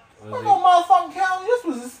 What no motherfucking county? This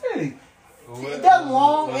was a city. That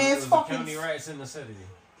long ass fucking. County rats in the city.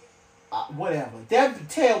 Whatever. That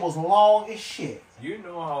tail was long as shit. You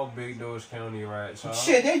know how big those county rats are.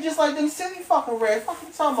 Shit, they just like them city fucking rats.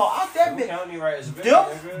 Fucking talking about that bitch. County rats big.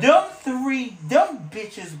 Them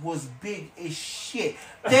bitches was big as shit.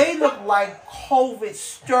 They look like COVID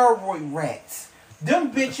steroid rats.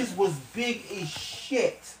 Them bitches was big as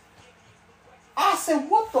shit. I said,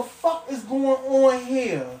 what the fuck is going on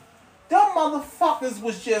here? Them motherfuckers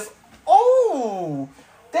was just,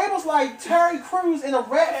 they was like Terry Crews in a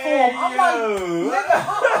rat form. I'm like, nigga,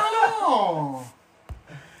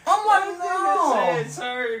 I'm like, no. Said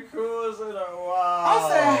Terry Crews in a wow. I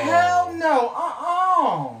said, hell no,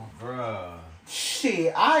 Bruh.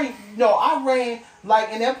 Shit, I ran like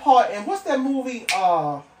in that part. And what's that movie?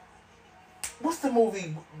 What's the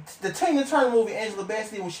movie? The Tina Turner movie, Angela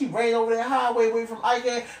Bassett, when she ran over that highway away from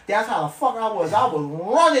Ike. That's how the fuck I was. I was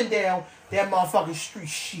running down that motherfucking street.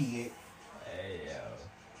 Shit. Hey,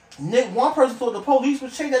 yo. Nick, one person thought the police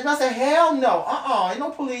was chasing that. I said, hell no. Ain't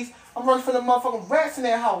no police. I'm running for the motherfucking rats in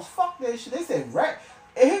that house. Fuck that shit. They said rat.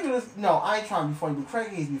 No, I ain't trying to be funny, but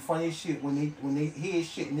crackheads be funny as shit when they hear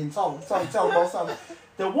shit and then tell about something.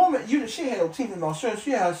 The woman, she had her teeth in her shirt.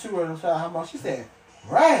 She had her shoe on her mouth. She said,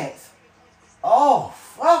 "Rats." Oh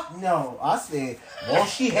fuck no! I said, "Well,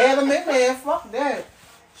 she had them in there. Fuck that."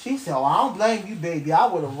 She said, "Oh, I don't blame you, baby. I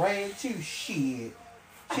would have ran too. Shit."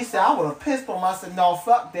 She said, "I would have pissed on myself." I said, "No,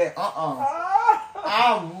 fuck that.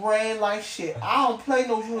 I ran like shit. I don't play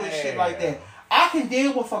no hood shit like that. I can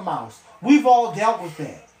deal with a mouse. We've all dealt with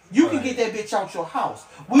that. You can get that bitch out your house.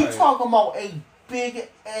 We talking about a big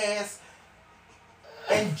ass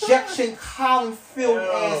injection column filled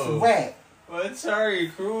ass rat. But Terry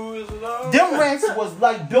Crews, though? Them rats was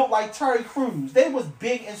like built like Terry Crews. They was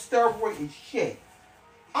big and steroid as shit.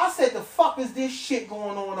 I said, the fuck is this shit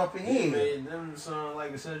going on up in here? Made them sound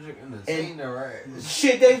like a Cedric Entertainer, right?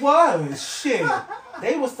 Shit, they was. Shit.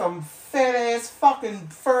 They was some fat ass fucking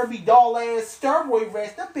Furby doll ass steroid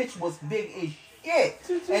rats. That bitch was big as shit.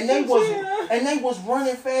 And they was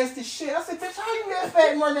running fast as shit. I said, bitch, how you that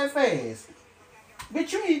fat and run that fast?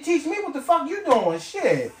 Bitch, you need to teach me what the fuck you doing.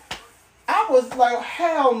 Shit. I was like,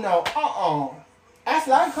 hell no. I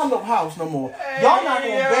said, I ain't come to the house no more. Y'all not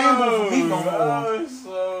gonna bamboozle me no more. I'm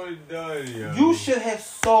so done, yo. You should have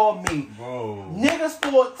saw me. Bro. Niggas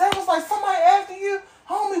thought, that was like, somebody after you?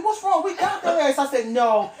 Homie, what's wrong? We got that ass. I said,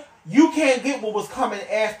 no, you can't get what was coming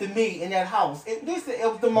after me in that house. They said it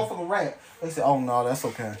was the motherfucking rat. They said, oh, no, that's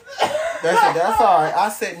okay. That's all right. I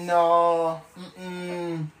said, no,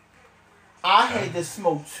 I had to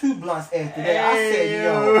smoke 2 blunts after that. I said,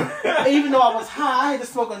 yo. Even though I was high, I had to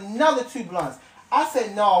smoke another 2 blunts. I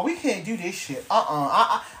said, no, we can't do this shit.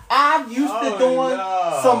 I'm used to doing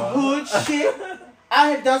some hood shit. I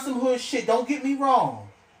have done some hood shit. Don't get me wrong.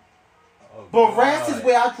 But rats is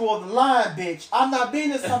where I draw the line, bitch. I'm not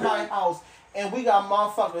being in somebody's house and we got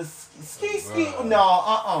motherfuckers ski.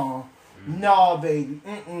 No, no, baby.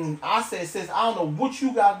 I said, sis, I don't know what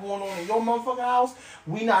you got going on in your motherfucking house.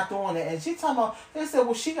 We not doing that. And she talking about, they said,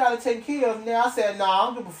 well, she got to take care of now. I said, no, I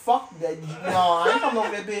don't give a fuck. No, I ain't coming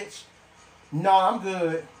over there, bitch. No, I'm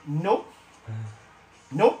good. Nope.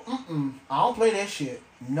 I don't play that shit.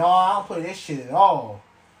 No, I don't play that shit at all.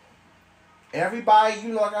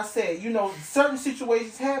 Everybody, like I said, certain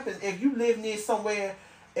situations happen. If you live near somewhere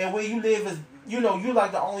and where you live is, you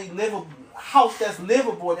like the only livable house that's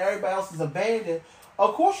livable and everybody else is abandoned,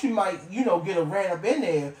 of course you might, get a rat up in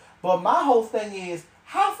there. But my whole thing is,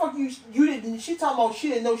 how the fuck you didn't, she talking about she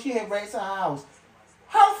didn't know she had rats in her house.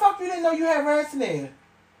 How the fuck you didn't know you had rats in there?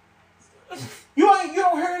 You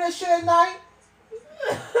don't hear that shit at night?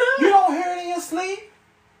 You don't hear it in your sleep?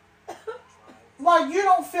 Like, you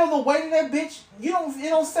don't feel the weight of that bitch? It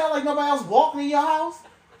don't sound like nobody else walking in your house?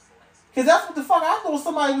 Because that's what the fuck I thought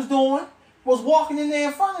somebody was doing. Was walking in there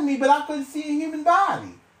in front of me, but I couldn't see a human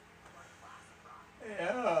body.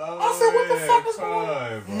 I said, what the fuck is going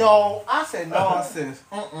on? No, I said, no, sis.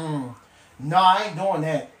 No, I ain't doing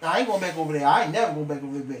that. I ain't going back over there. I ain't never going back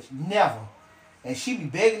over there, bitch. Never. And she be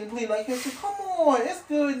begging and pleading like, hey, come on, it's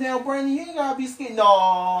good now, Brandon. You ain't gotta be scared. No,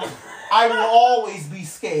 I will always be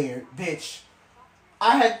scared, bitch.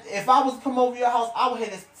 If I was to come over your house, I would have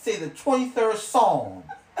to say the 23rd Psalm.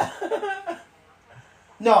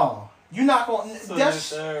 No, you're not gonna. So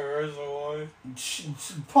that's verse 1.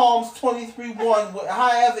 Psalms 23:1.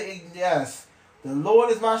 However, yes, the Lord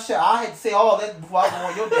is my shepherd. I had to say all that before I go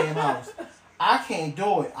in your damn house. I can't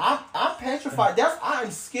do it. I'm petrified. I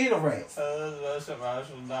am scared of rats. That's something I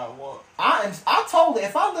should not want. I told her,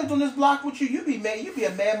 if I lived on this block with you, you'd be mad. You'd be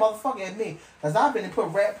a mad motherfucker at me. Because I've been to put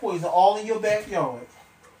rat poison all in your backyard.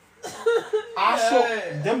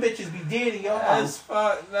 Them bitches be dead in your house. That's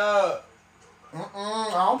fucked up.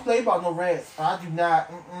 I don't play about no rats. I do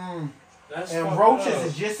not. That's and roaches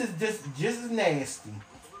is just as nasty.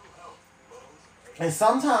 And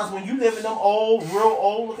sometimes when you live in them real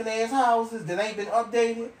old looking ass houses that ain't been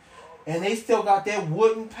updated, and they still got that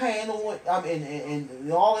wooden panel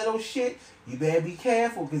and all of those shit, you better be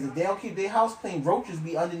careful, because if they don't keep their house clean, roaches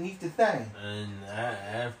be underneath the thing. And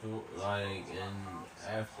after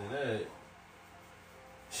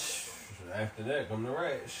that come the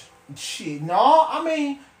rats. Shit, no, I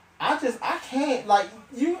mean, I can't, like,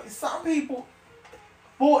 some people.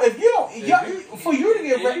 Boy, if you don't, for you to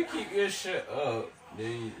get you keep your shit up,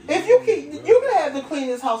 then you can have the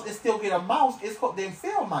cleanest house and still get a mouse. It's called them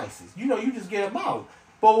field mice. You just get them out.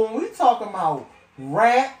 But when we talking about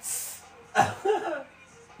rats,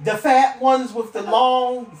 the fat ones with the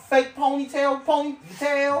long fake ponytails.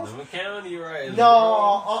 The county rats.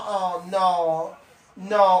 No, I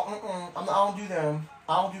don't do them.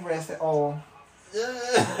 I don't do rats at all.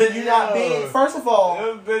 You're not being. First of all,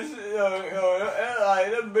 Them bitches,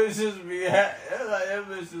 like them bitches be like them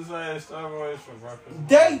bitches had steroids for breakfast.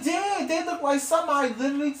 they did. They look like somebody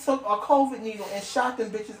literally took a COVID needle and shot them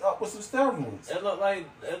bitches up with some steroids. They look like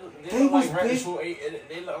They look was like rats big. who ate.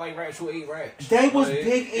 They look like rats who ate rats. They was Like,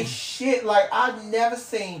 big as shit. Like I've never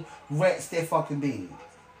seen rats that fucking big.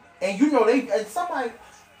 And you know they and somebody.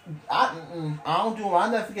 I don't do it. I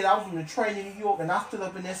never forget. I was on the train in New York and I stood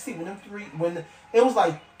up in that seat when it was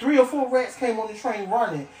like 3 or 4 rats came on the train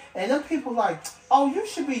running, and them people like, oh, you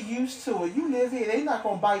should be used to it. You live here. They not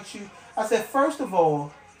gonna bite you. I said, first of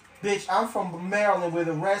all, bitch, I'm from Maryland where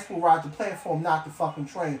the rats will ride the platform, not the fucking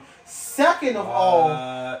train. Second of all,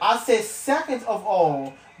 I said, second of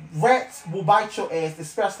all, rats will bite your ass,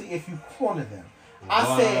 especially if you corner them.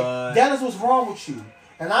 I said, that is what's wrong with you.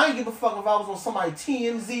 And I ain't give a fuck if I was on somebody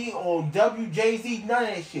TMZ or WJZ, none of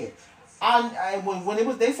that shit. When it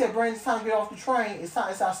was, they said, Brandon, it's time to get off the train. It's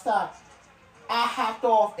time. It's our stop. I hopped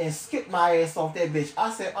off and skipped my ass off that bitch.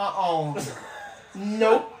 I said,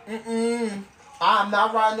 nope, I'm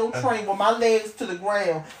not riding no train with my legs to the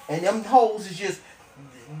ground and them hoes is just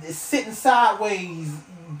sitting sideways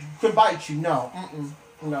can bite you. No,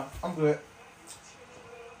 no, I'm good.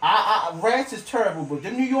 Rats is terrible, but the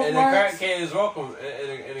New York and rats. the crackheads welcome.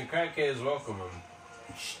 And the crackheads welcome them.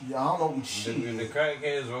 I don't know shit. The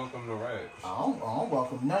crackheads welcome the rats. I don't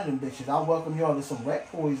welcome none of them bitches. I welcome y'all to some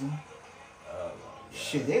rat poison.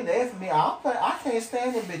 Shit, they laugh at me. I can't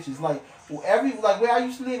stand them bitches. Like where I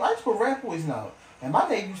used to live, I used to put rat poison out, and my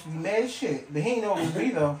neighbor used to be mad as shit, but he ain't know it was me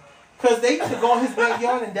though, cause they used to go in his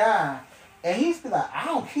backyard and die, and he used to be like, I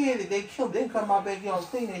don't care that they killed. They didn't come in my backyard and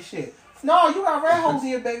clean that shit. No, you got rat holes in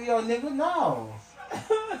your backyard, nigga. No.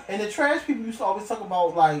 And the trash people used to always talk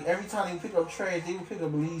about, like, every time they pick up trash, they would pick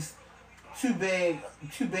up at least 2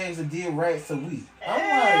 bags of dead rats a week. I'm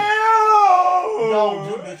like, no,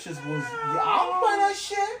 them bitches was. Yeah, I don't play that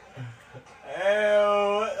shit.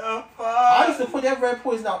 Ew, what the fuck? I used to put that rat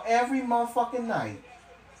poison out every motherfucking night.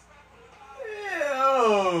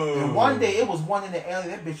 Ew. And one day, it was one in the alley.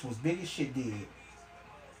 That bitch was big as shit dead.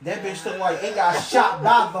 That bitch looked like it got shot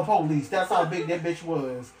by the police. That's how big that bitch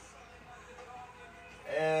was.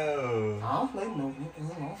 Ew. I don't play no.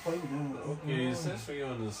 I don't play with them. Okay, since we're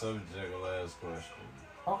on the subject, last question.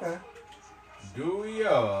 Okay. Do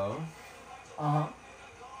y'all Uh-huh.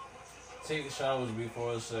 take showers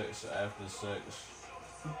before sex, after sex,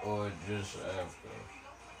 or just after?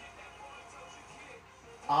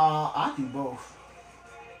 I do both.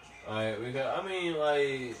 Alright, because I mean,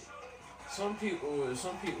 like, some people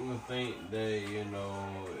think that, you know,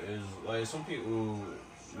 is like some people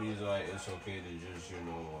means like it's okay to just, you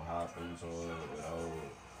know, hop into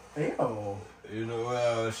it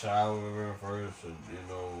without showering first, or, you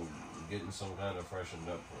know, getting some kind of freshened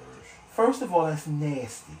up first. First of all, that's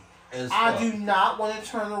nasty. I do not want to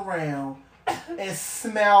turn around and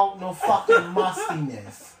smell no fucking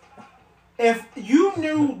mustiness. If you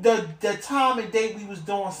knew the time and date we was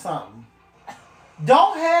doing something,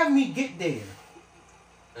 don't have me get there.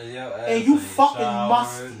 And you fucking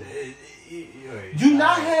musty. Do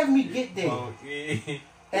not have me get there.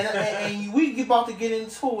 And we about to get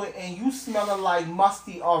into it and you smelling like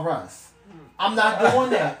musty or us. I'm not doing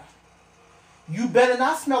that. You better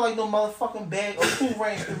not smell like no motherfucking bag of Cool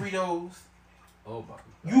Ranch Doritos. Oh my God.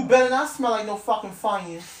 You better not smell like no fucking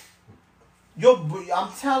Funyuns.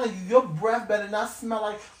 I'm telling you, your breath better not smell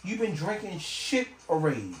like you've been drinking shit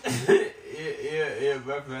already. yeah,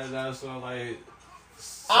 breath better not smell like.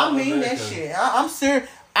 I mean that shit. I'm serious.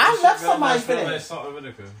 I left somebody for that. Like salt and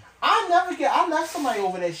vinegar. I left somebody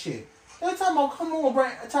over that shit. They talking about, come on,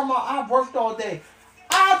 Brent. Talking about I worked all day.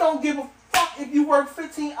 I don't give a fuck if you work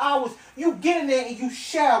 15 hours. You get in there and you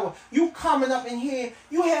shower. You coming up in here.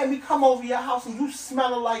 You had me come over your house and you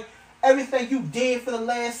smelling like everything you did for the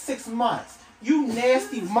last 6 months. You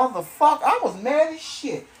nasty motherfucker. I was mad as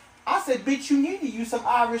shit. I said, bitch, you need to use some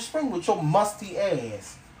Irish Spring with your musty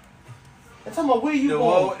ass. And talking about where you going? The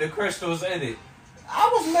one with the crystals in it. I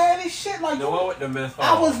was mad as shit. Like the one with the menthol.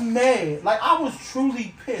 I was mad. Like, I was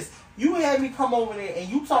truly pissed. You had me come over there and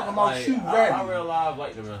you talking about like, you ready. I realize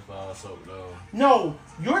like the menthol soap though. No,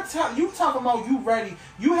 you talking about you ready.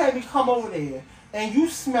 You had me come over there and you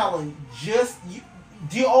smelling just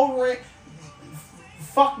deodorant.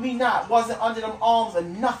 Fuck me not. Wasn't under them arms or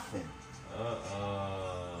nothing.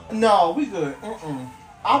 No, we good.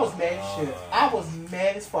 I was mad as shit. I was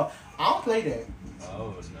mad as fuck. I don't play that.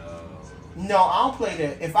 Oh no. No, I don't play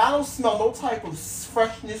that. If I don't smell no type of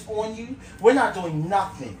freshness on you, we're not doing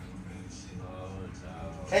nothing. Oh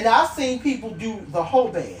no. And I've seen people do the whole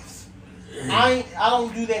baths. I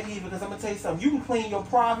don't do that either because I'm gonna tell you something. You can clean your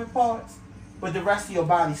private parts. but the rest of your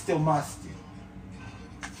body's still musty.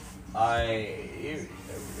 I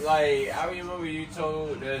remember you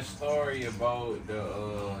told that story about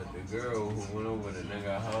the girl who went over the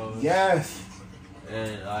nigga house. Yes.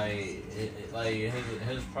 And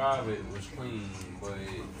his private was clean, but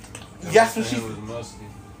Yes, when she was musty.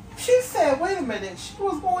 She said, "Wait a minute." She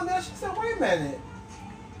was going there. She said, "Wait a minute.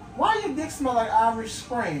 Why your dick smell like Irish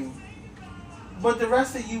Spring, but the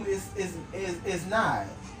rest of you is not?"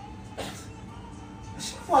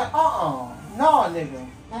 She was like, "No, nigga,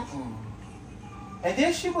 And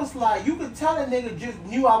then she was like, "You could tell that nigga just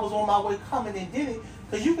knew I was on my way coming and did it,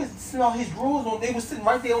 cause you could smell his drawers on. They was sitting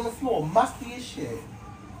right there on the floor, musty as shit."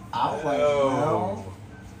 I was like, "Well,"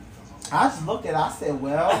 I just looked at it. I said,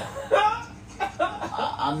 "Well."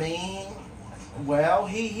 I mean, well,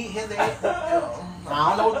 his I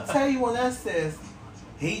don't know what to tell you on that, sis.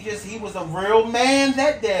 He was a real man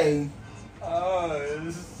that day.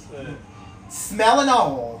 Smelling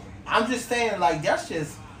all. I'm just saying, like, that's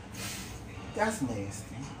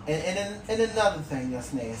nasty. And another thing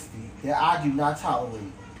that's nasty that I do not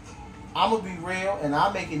tolerate. I'm gonna be real, and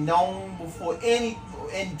I make it known before any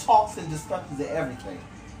talks and discussions and everything.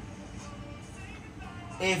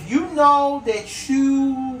 If you know that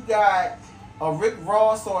you got a Rick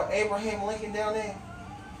Ross or Abraham Lincoln down there,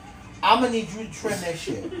 I'm going to need you to trim that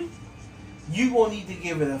shit. You going to need to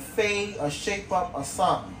give it a fade, a shape up, or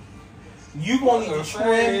something. You going to need to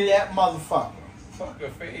trim that motherfucker. Fuck a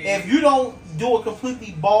fade. If you don't do it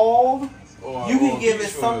completely bald, you can give it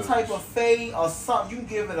some peach type of fade or something. You can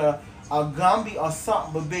give it a Gumby or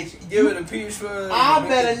something, but bitch, give it a peach fuzz. I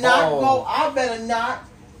better not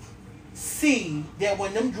see that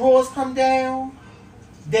when them drawers come down,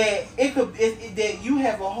 that that you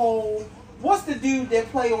have a whole. What's the dude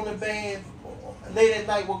that play on the band late at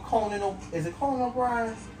night with Conan? Is it Conan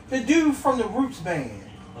O'Brien? The dude from the Roots band.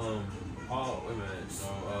 Paul. Wait a minute.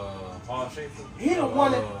 No. Paul Schaefer. He the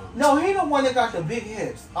one that. No, he the one that got the big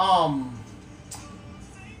hips. I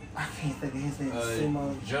can't think of his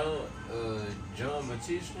name. John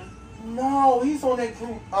Batista. No, he's on that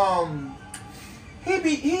group.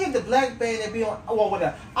 He had the black band that be on. Well,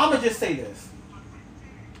 whatever. I'ma just say this: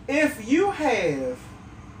 if you have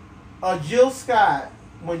a Jill Scott,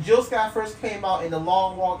 when Jill Scott first came out in the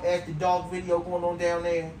Long Walk After Dark video going on down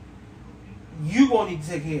there, you gonna need to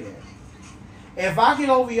take care of that. If I get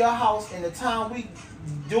over your house in the time we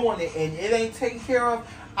doing it and it ain't taken care of,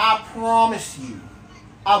 I promise you,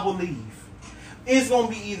 I will leave. It's gonna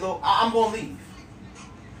be either I'm gonna leave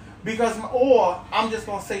or I'm just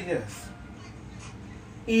gonna say this.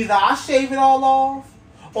 Either I shave it all off,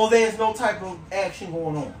 or there's no type of action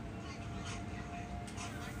going on.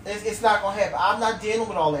 It's not gonna happen. I'm not dealing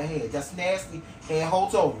with all that hair. That's nasty. Hair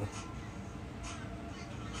holds over.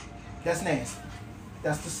 That's nasty.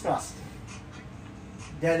 That's disgusting.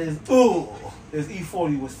 That is as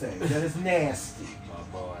E40 would say. That is nasty. My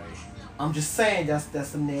boy. I'm just saying that's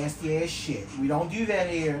some nasty ass shit. We don't do that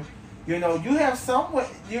here. You know, you have someone.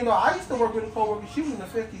 You know, I used to work with a coworker. She was in the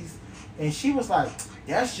 50s, and she was like,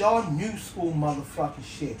 "That's your new school motherfucking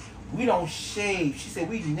shit. We don't shave." She said,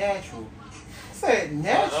 "We natural." I said,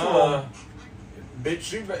 "Natural."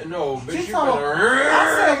 Bitch, you better no. Bitch, you better. I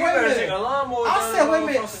said, "Wait a minute." I said, "Wait a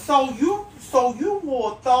minute." So you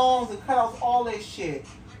wore thongs and cut off all that shit,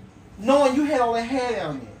 knowing you had all that hair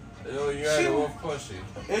down there. Yo, you had a wolf pussy.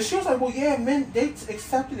 And she was like, "Well, yeah, men, they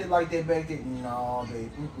accepted it like that back then." No,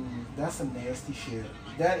 babe, that's some nasty shit.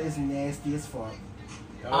 That is nasty as fuck.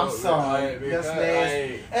 I'm sorry, that's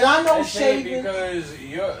nasty. And I know shaving because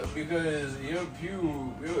your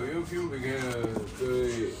pubic hair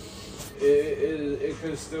it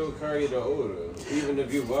could still carry the odor even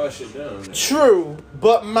if you wash it down. True,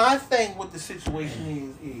 but my thing with the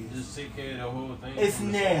situation is just take care of the whole thing. It's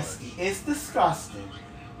nasty. It's disgusting.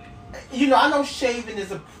 You know, I know shaving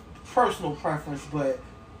is a personal preference, but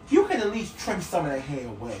you can at least trim some of that hair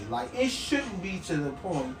away. Like, it shouldn't be to the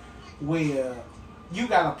point where you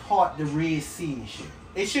gotta part the Red Sea and shit.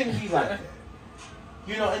 It shouldn't be like that.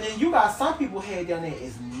 You know, and then you got some people hair down there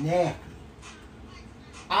is nappy.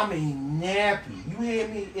 I mean nappy. You hear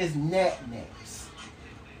me? It's naps.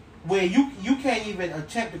 Where you can't even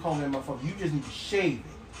attempt to comb that motherfucker. You just need to shave it.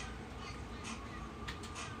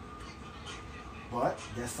 But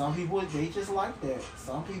there's some people, they just like that.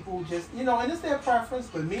 Some people just, you know, and it's their preference.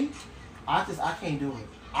 But me, I can't do it.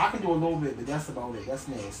 I can do a little bit, but that's about it. That's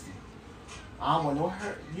nasty. I don't want no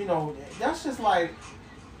hurt. You know, that's just like,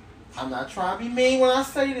 I'm not trying to be mean when I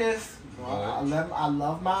say this. You know, I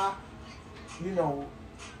love my, you know,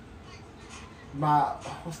 my,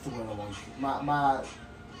 what's the word I want?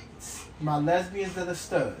 My lesbians that are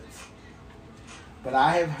studs. But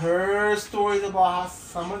I have heard stories about how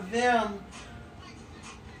some of them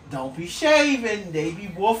don't be shaving. They be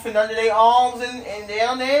woofing under their arms and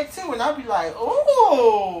down there too. And I be like,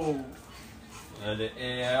 ooh.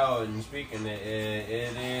 And speaking of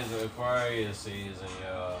it is Aquarius season,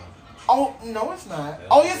 y'all. Oh, no, it's not.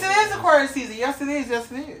 Oh, yes, it is Aquarius season. Yes, it is.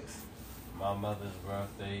 Yes, it is. My mother's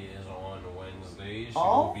birthday is on Wednesday. She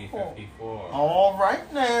will be 54. All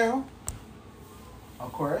right now.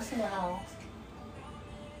 Aquarius in the house.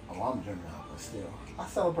 Oh, I'm Gemini, but still. I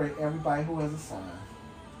celebrate everybody who has a sign.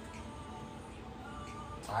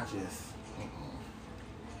 I just...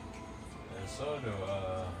 And so do,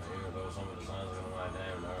 even though some of the signs are going to lie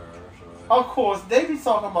down there. Of course, they be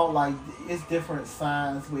talking about, like, it's different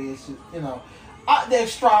signs where it's just, you know... the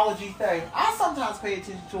astrology thing, I sometimes pay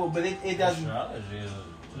attention to it, but it doesn't... Astrology is...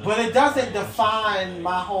 But it doesn't define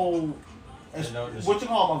my whole... what you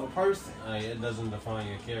call them of a person. Like, it doesn't define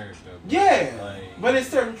your character. Yeah. Like, but it's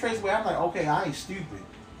certain traits where I'm like, okay, I ain't stupid.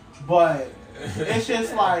 But it's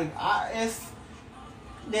just like,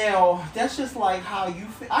 now, that's just like how you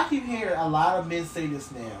feel. I keep hearing a lot of men say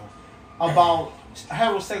this now about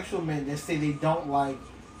heterosexual men that say they don't like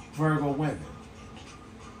Virgo women.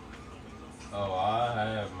 Oh, I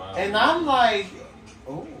have my... And I'm like,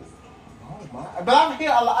 oh my. But I'm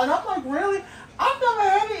here a lot, and I'm like, really? I've never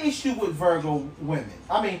had an issue with Virgo women.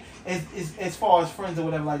 I mean, as far as friends or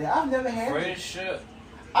whatever like that, I've never had... Friendship.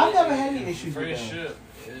 I've never had any issues with them. Friendship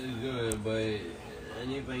is good, but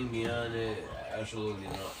anything beyond it, absolutely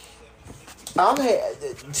not.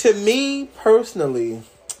 To me personally,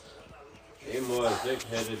 They more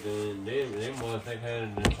thick-headed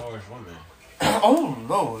than Taurus women. oh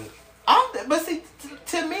Lord. But see,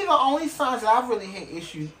 to me, the only signs that I've really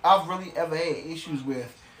ever had issues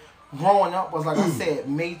with growing up was, like I said,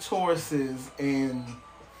 May Tauruses and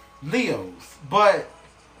Leos. But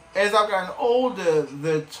as I've gotten older,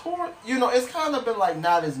 the Taurus, it's kind of been like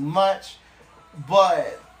not as much,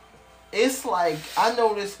 but it's like I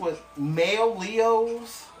noticed with male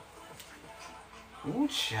Leos. Ooh,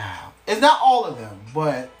 child. It's not all of them,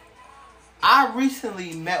 but I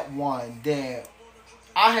recently met one that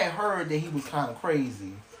I had heard that he was kind of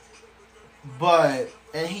crazy,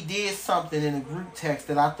 and he did something in a group text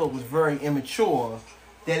that I thought was very immature,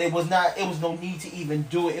 that it was no need to even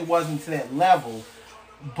do it. It wasn't to that level,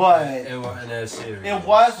 but it wasn't that serious. It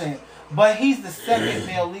wasn't, but he's the second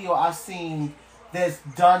male Leo I've seen that's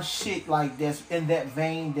done shit like that's in that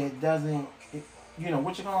vein that doesn't,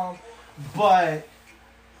 what you call them, but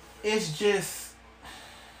it's just,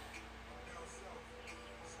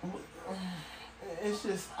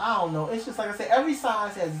 I don't know. It's just like I said, every sign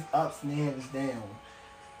has its ups and it has its downs.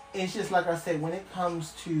 It's just like I said, when it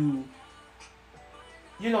comes to,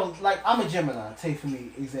 like I'm a Gemini, take for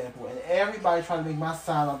me example, and everybody trying to make my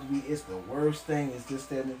sign out to be it's the worst thing, it's this,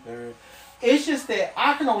 that, and the third. It's just that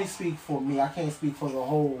I can only speak for me. I can't speak for the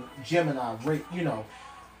whole Gemini,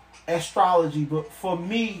 astrology. But for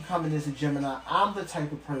me, coming as a Gemini, I'm the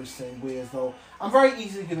type of person where though I'm very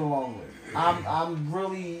easy to get along with. I'm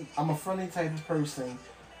a friendly type of person.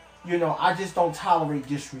 I just don't tolerate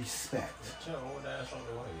disrespect.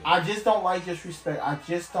 I just don't like disrespect. I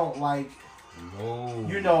just don't like,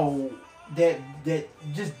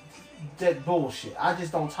 that bullshit. I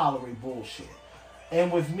just don't tolerate bullshit. And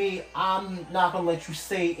with me, I'm not going to let you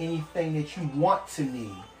say anything that you want to me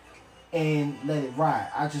and let it ride.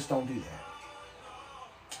 I just don't do that.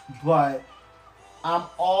 But I'm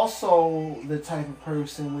also the type of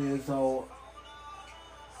person where though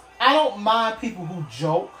I don't mind people who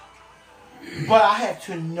joke, but I have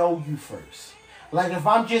to know you first. Like if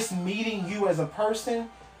I'm just meeting you as a person,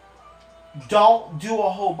 don't do a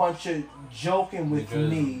whole bunch of joking with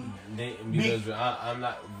me. I'm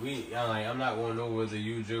not going to know whether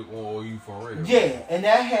you joke or you for real. Yeah, and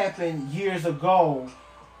that happened years ago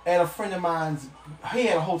at a friend of mine's. He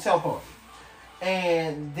had a hotel party,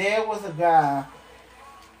 and there was a guy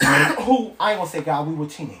who I ain't gonna say guy. We were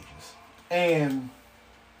teenagers, and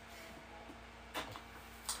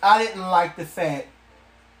I didn't like the fact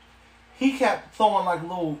he kept throwing like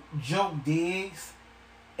little joke digs.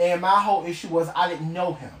 And my whole issue was I didn't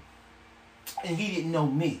know him. And he didn't know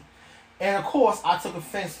me. And of course, I took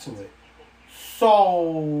offense to it.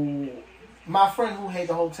 So, my friend who had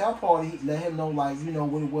the hotel party, let him know, like,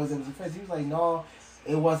 what it was that was offensive. He was like, no,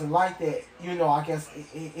 it wasn't like that. I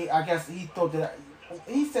guess he thought that,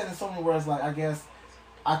 he said in so many words, like, I guess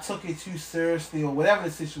I took it too seriously or whatever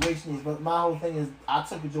the situation is. But my whole thing is, I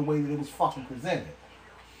took it the way that it was fucking presented.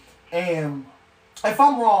 And if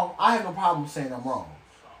I'm wrong, I have no problem saying I'm wrong.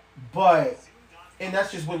 But, and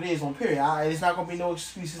that's just what it is on period. It's not going to be no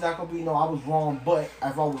excuse. It's not going to be I was wrong, but if I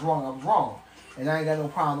was wrong, I was wrong. And I ain't got no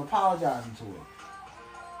problem apologizing to it.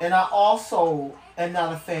 And I also am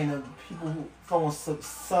not a fan of people who throwing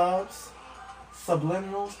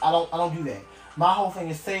subliminals. I don't do that. My whole thing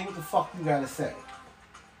is say what the fuck you gotta say.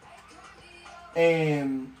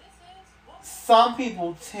 And some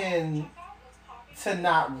people tend to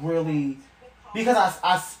not really, because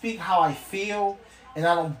I speak how I feel and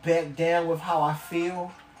I don't back down with how I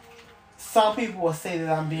feel. Some people will say that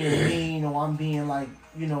I'm being mean or I'm being like,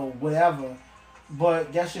 whatever.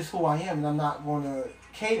 But that's just who I am, and I'm not going to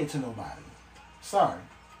cater to nobody. Sorry.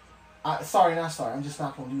 Sorry, not sorry. I'm just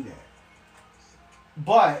not going to do that.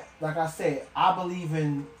 But, like I said, I believe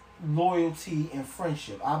in loyalty and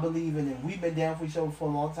friendship. I believe in if we've been down for each other for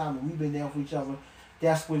a long time and we've been down for each other,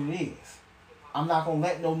 that's what it is. I'm not going to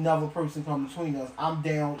let no another person come between us. I'm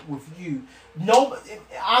down with you. No,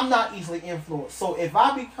 I'm not easily influenced. So if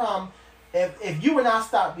I become, if you and I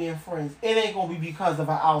stop being friends, it ain't going to be because of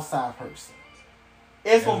an outside person.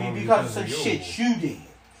 It's going to be because of some shit you did.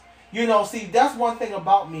 See, that's one thing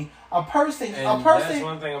about me. A person. That's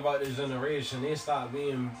one thing about this generation. They stop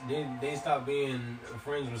being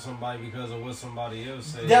friends with somebody because of what somebody else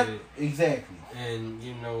said. Exactly. And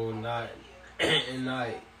not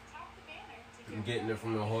getting it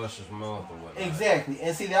from the horse's mouth or whatnot. Exactly.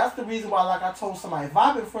 And see, that's the reason why, like I told somebody, if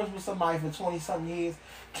I've been friends with somebody for 20-something years,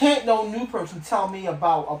 can't no new person tell me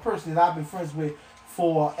about a person that I've been friends with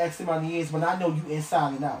for X amount of years when I know you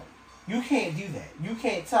inside and out. You can't do that. You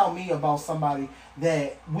can't tell me about somebody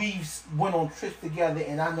that we went on trips together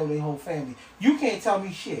and I know their whole family. You can't tell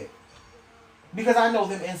me shit. Because I know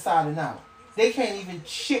them inside and out. They can't even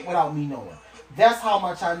shit without me knowing. That's how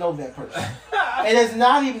much I know that person. And it's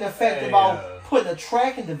not even the fact about putting a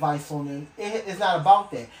tracking device on them. It's not about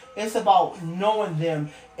that. It's about knowing them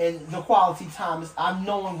and the quality time. I'm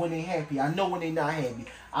knowing when they're happy. I know when they're not happy.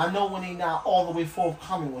 I know when they're not all the way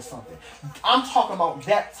forthcoming with something. I'm talking about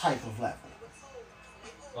that type of level.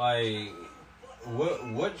 Like,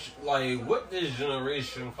 what this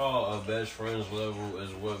generation call a best friends level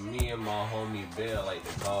is what me and my homie Bear like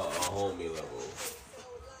to call a homie level.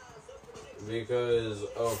 Because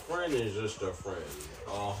a friend is just a friend.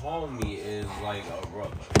 A homie is like a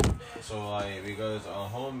brother. So, because a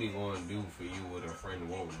homie gonna do for you what a friend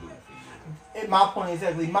won't do for you. And my point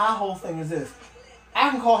exactly. My whole thing is this. I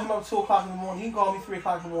can call him up 2 o'clock in the morning. He can call me 3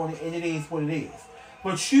 o'clock in the morning, and it is what it is.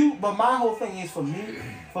 But my whole thing is for me,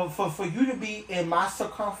 for you to be in my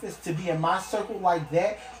circumference, to be in my circle like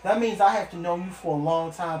that, that means I have to know you for a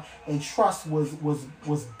long time, and trust was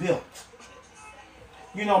built.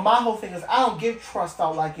 My whole thing is I don't give trust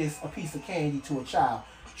out like it's a piece of candy to a child.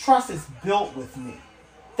 Trust is built with me.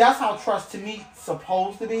 That's how trust to me is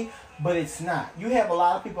supposed to be, but it's not. You have a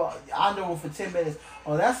lot of people, I know for 10 minutes,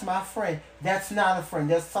 oh, that's my friend. That's not a friend.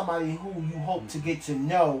 That's somebody who you hope to get to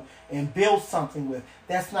know and build something with.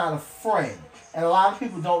 That's not a friend. And a lot of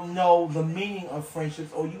people don't know the meaning of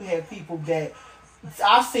friendships, or you have people that,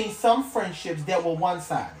 I've seen some friendships that were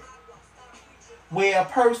one-sided, where a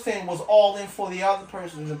person was all in for the other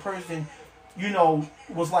person, and the person,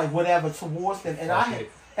 was like whatever towards them.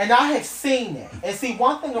 And I have seen that. And see,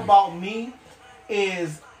 one thing about me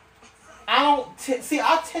is I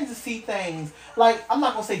tend to see things like, I'm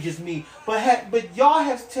not gonna say just me, but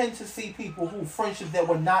y'all tend to see people who friendships that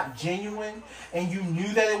were not genuine, and you knew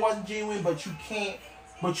that it wasn't genuine, but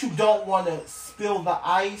you don't want to spill the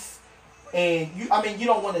ice, and you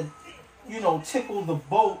don't want to, tickle the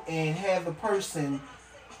boat and have the person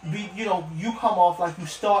be, you come off like you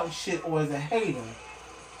starting shit or as a hater,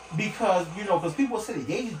 because people say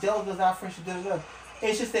they just jealous of our friendship.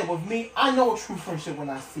 It's just that with me, I know a true friendship when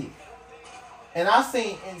I see it. And I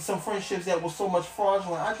seen in some friendships that was so much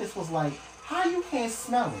fraudulent, I just was like, how you can't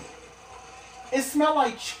smell it? It smelled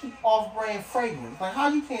like cheap off-brand fragrance. Like, how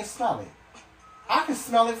you can't smell it? I can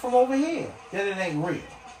smell it from over here, that it ain't real.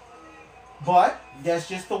 But that's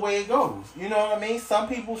just the way it goes. You know what I mean? Some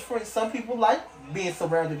people like being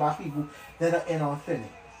surrounded by people that are inauthentic.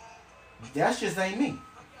 That just ain't me.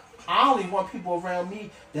 I only want people around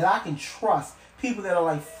me that I can trust. People that are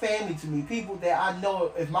like family to me. People that I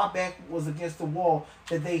know if my back was against the wall,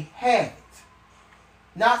 that they had it.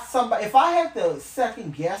 Not somebody. If I had to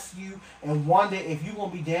second guess you and wonder if you're going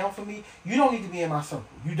to be down for me, you don't need to be in my circle.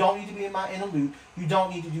 You don't need to be in my inner loop. You don't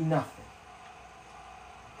need to do nothing.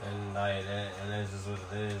 And that's just what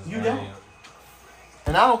it is. You don't.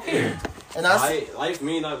 And I don't care. And life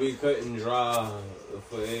may not be cut and dry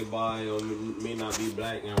for everybody, or may not be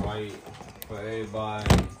black and white for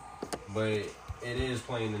everybody, but it is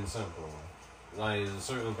plain and simple. Like,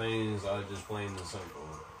 certain things are just plain and simple.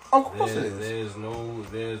 Of course it is.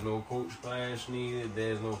 There's no coach class needed.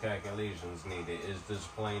 There's no calculations needed. It's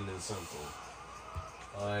just plain and simple.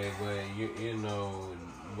 Like, but you know,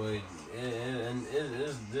 but and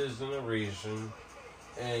it's this generation,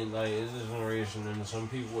 and like it's this generation, and some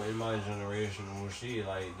people in my generation will see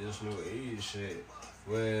like this new age shit,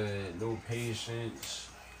 where no patience.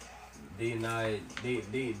 They not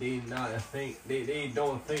think they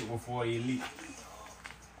don't think before they leap.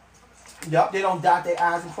 Yup, they don't dot their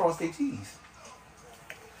I's and cross their T's.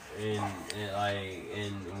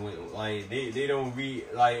 Like they don't read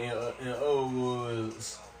like in other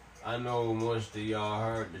words. I know most of y'all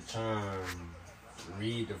heard the term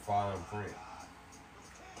read the fine print.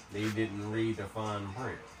 They didn't read the fine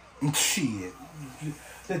print. Shit.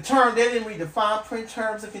 The term, they didn't read the fine print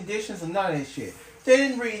terms and conditions and none of that shit. They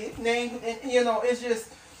didn't read it. And you know, it's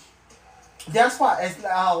just, that's why, as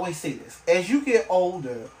I always say this, as you get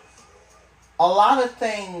older, a lot of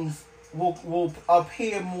things will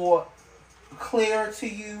appear more clear to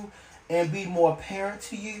you and be more apparent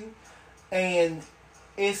to you. And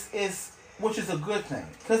it's which is a good thing.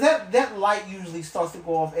 Because that light usually starts to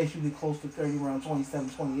go off as you get close to 30, around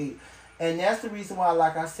 27, 28. And that's the reason why,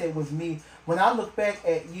 like I said, with me, when I look back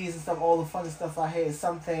at years and stuff, all the fun stuff I had,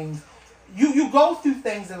 some things, you go through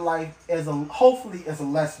things in life hopefully as a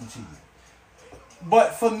lesson to you.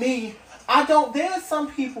 But for me, there are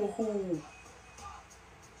some people who,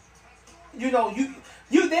 you know,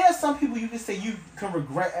 there are some people you can say you can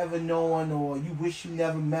regret ever knowing, or you wish you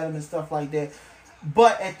never met them and stuff like that.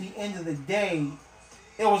 But at the end of the day,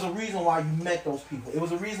 it was a reason why you met those people. It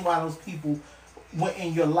was a reason why those people went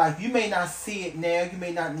in your life. You may not see it now, you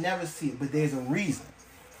may not never see it, but there's a reason.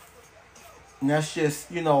 And that's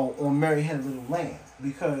just, you know, on Mary Had a Little Lamb.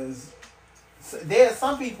 Because there are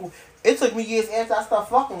some people, it took me years after I started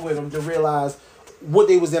fucking with them to realize what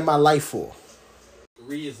they was in my life for.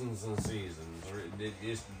 Reasons and seasons.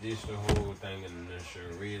 This the whole thing in this show.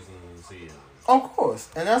 Reasons and seasons. Of course.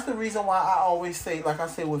 And that's the reason why I always say, like I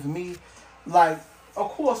say with me, like, of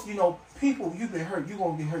course, you know, people, you've been hurt. You're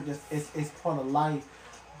going to get hurt. It's part of life.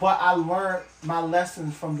 But I learned my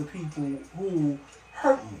lessons from the people who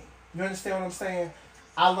hurt me. You understand what I'm saying?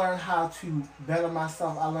 I learned how to better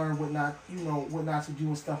myself. I learned what not to do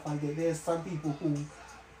and stuff like that. There's some people who,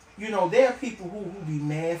 you know, there are people who be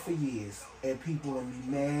mad for years at people and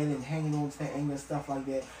be mad and hanging on to their anger and stuff like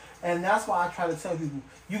that. And that's why I try to tell people,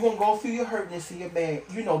 you're going to go through your hurt and see your bad,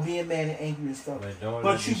 you know, being mad and angry and stuff. But don't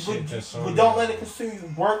let it consume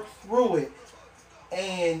you. Work through it.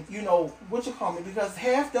 And, you know, what you call me, because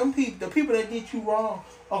half them people, the people that did you wrong,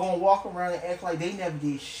 are going to walk around and act like they never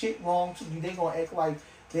did shit wrong to you. They're going to act like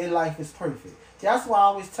their life is perfect. That's why I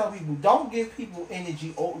always tell people, don't give people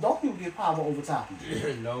energy, don't people give power over top of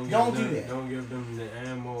you. Don't do that. Don't give them the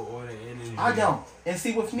ammo or the energy. I don't. And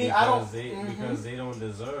see, with me, because they don't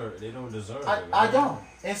deserve it. I don't.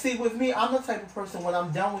 And see, with me, I'm the type of person, when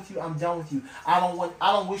I'm done with you, I'm done with you. I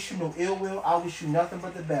don't wish you no ill will. I wish you nothing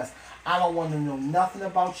but the best. I don't want to know nothing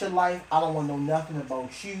about your life. I don't want to know nothing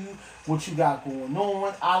about you, what you got going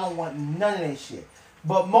on. I don't want none of that shit.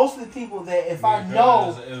 But most of the people that if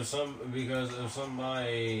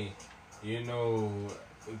somebody, you know,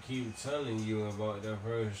 keep telling you about that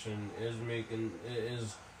person,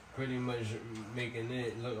 is pretty much making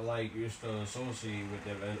it look like you're still associated with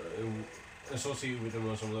them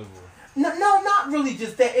on some level. No, not really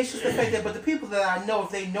just that. It's just the fact that, but the people that I know, if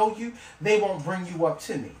they know you, they won't bring you up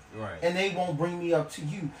to me. Right. And they won't bring me up to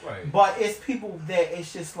you. Right. But it's people that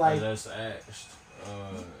it's just like. That's asked.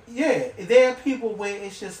 Yeah, there are people where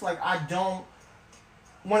it's just like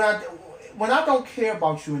when I don't care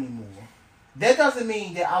about you anymore. That doesn't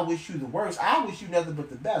mean that I wish you the worst. I wish you nothing but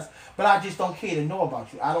the best. But I just don't care to know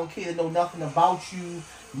about you. I don't care to know nothing about you.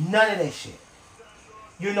 None of that shit.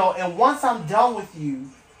 You know, and once I'm done with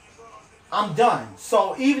you, I'm done.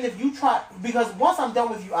 So even if you try, because once I'm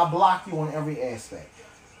done with you, I block you on every aspect.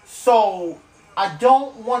 So I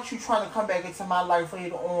don't want you trying to come back into my life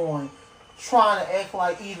later on, trying to act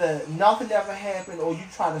like either nothing ever happened or you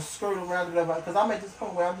try to skirt around it, whatever. Because I'm at this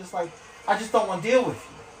point where I'm just like, I just don't want to deal with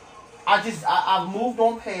you. I've moved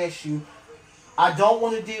on past you. I don't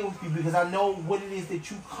want to deal with you because I know what it is that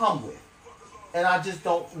you come with. And I just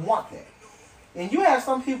don't want that. And you have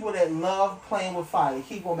some people that love playing with fire. They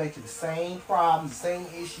keep going back to the same problem, the same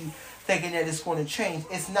issue, thinking that it's going to change.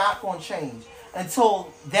 It's not going to change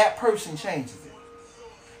until that person changes it.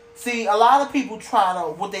 See, a lot of people try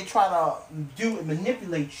to do is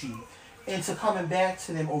manipulate you into coming back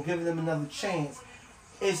to them or giving them another chance.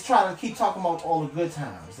 Is trying to keep talking about all the good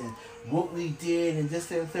times and what we did and this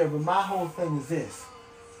and that. But my whole thing is this.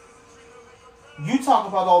 You talk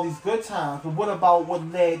about all these good times, but what about what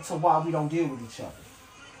led to why we don't deal with each other?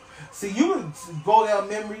 See, you would go down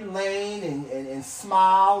memory lane and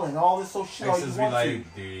smile and all this shit all you Exes be want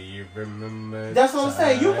like, do you remember? That's what I'm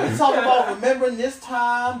saying. You can time?" talk about remembering this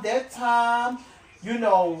time, that time, you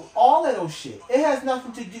know, all of those shit. It has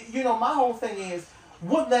nothing to do. You know, my whole thing is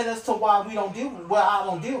what led us to why we don't deal with. Well, I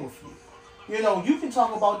don't deal with you. You know, you can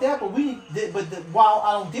talk about that, but while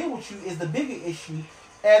I don't deal with you is the bigger issue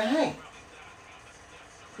at hand.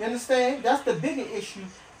 You understand? That's the bigger issue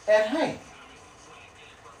at hand.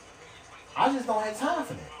 I just don't have time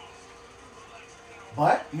for that.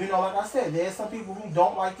 But, you know, like I said, there's some people who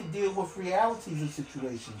don't like to deal with realities of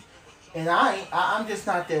situations. And I'm just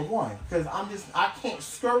not that one. Because I can't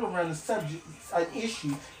skirt around a subject, an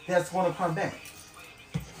issue that's going to come back.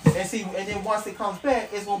 And see, and then once it comes back,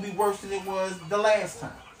 it's going to be worse than it was the last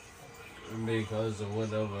time. Because of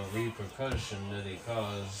whatever repercussion that it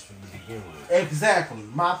caused to begin with. Exactly.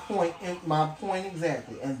 My point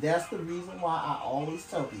exactly. And that's the reason why I always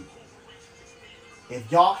tell people, if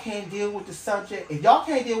y'all can't deal with the subject, if y'all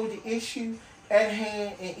can't deal with the issue at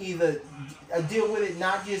hand and either deal with it,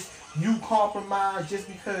 not just you compromise just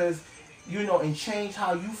because, you know, and change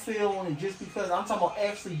how you feel, and just because I'm talking about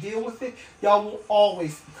actually deal with it, y'all will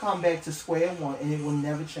always come back to square one and it will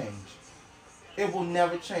never change. It will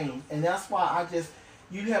never change. And that's why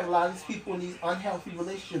you have a lot of these people in these unhealthy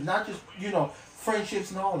relationships, not just, you know,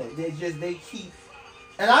 friendships and all that. They keep.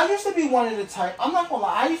 And I used to be one of the type, I'm not gonna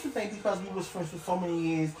lie, I used to think because we was friends for so many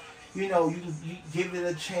years, you know, you give it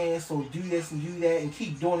a chance or do this and do that and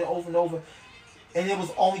keep doing it over and over, and it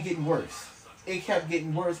was only getting worse. It kept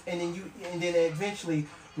getting worse, and then eventually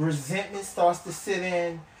resentment starts to sit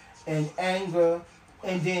in, and anger,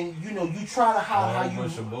 and then, you know, you try to hide how you,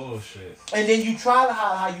 bunch of bullshit. and then you try to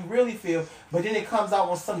hide how you really feel, but then it comes out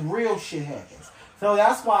when some real shit happens. So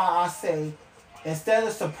that's why I say, instead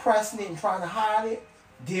of suppressing it and trying to hide it,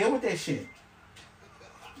 deal with that shit.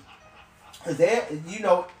 Because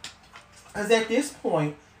at this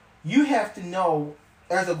point, you have to know,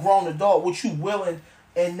 as a grown adult, what you willing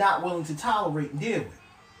and not willing to tolerate and deal with.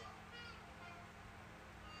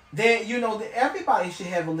 Then, you know, everybody should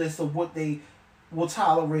have a list of what they will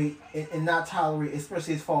tolerate and not tolerate,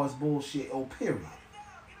 especially as far as bullshit or period.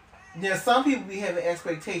 Now, some people be having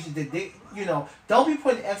expectations that they, you know, don't be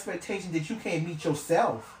putting expectations that you can't meet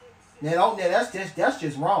yourself. Now that's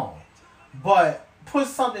just wrong. But put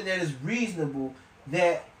something that is reasonable,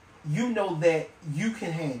 that you know that you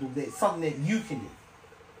can handle, that something that you can do.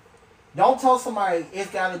 Don't tell somebody it's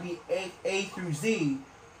got to be A through Z,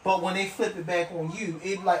 but when they flip it back on you,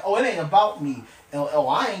 it's like, oh, it ain't about me. Oh,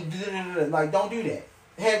 I ain't like, don't do that.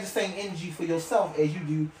 Have the same energy for yourself as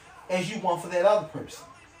you want for that other person.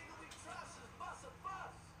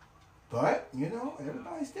 But, you know,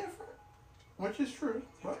 everybody's different. Which is true,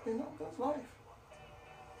 but you know, that's life.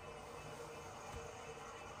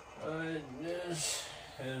 This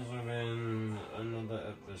has been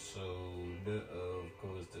another episode of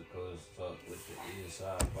Coast to Coast Talk with the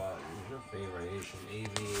Eastside Bottom. Your favorite Haitian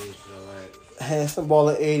aviation. Handsome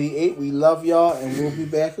Baller 88. We love y'all, and we'll be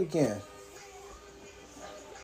back again.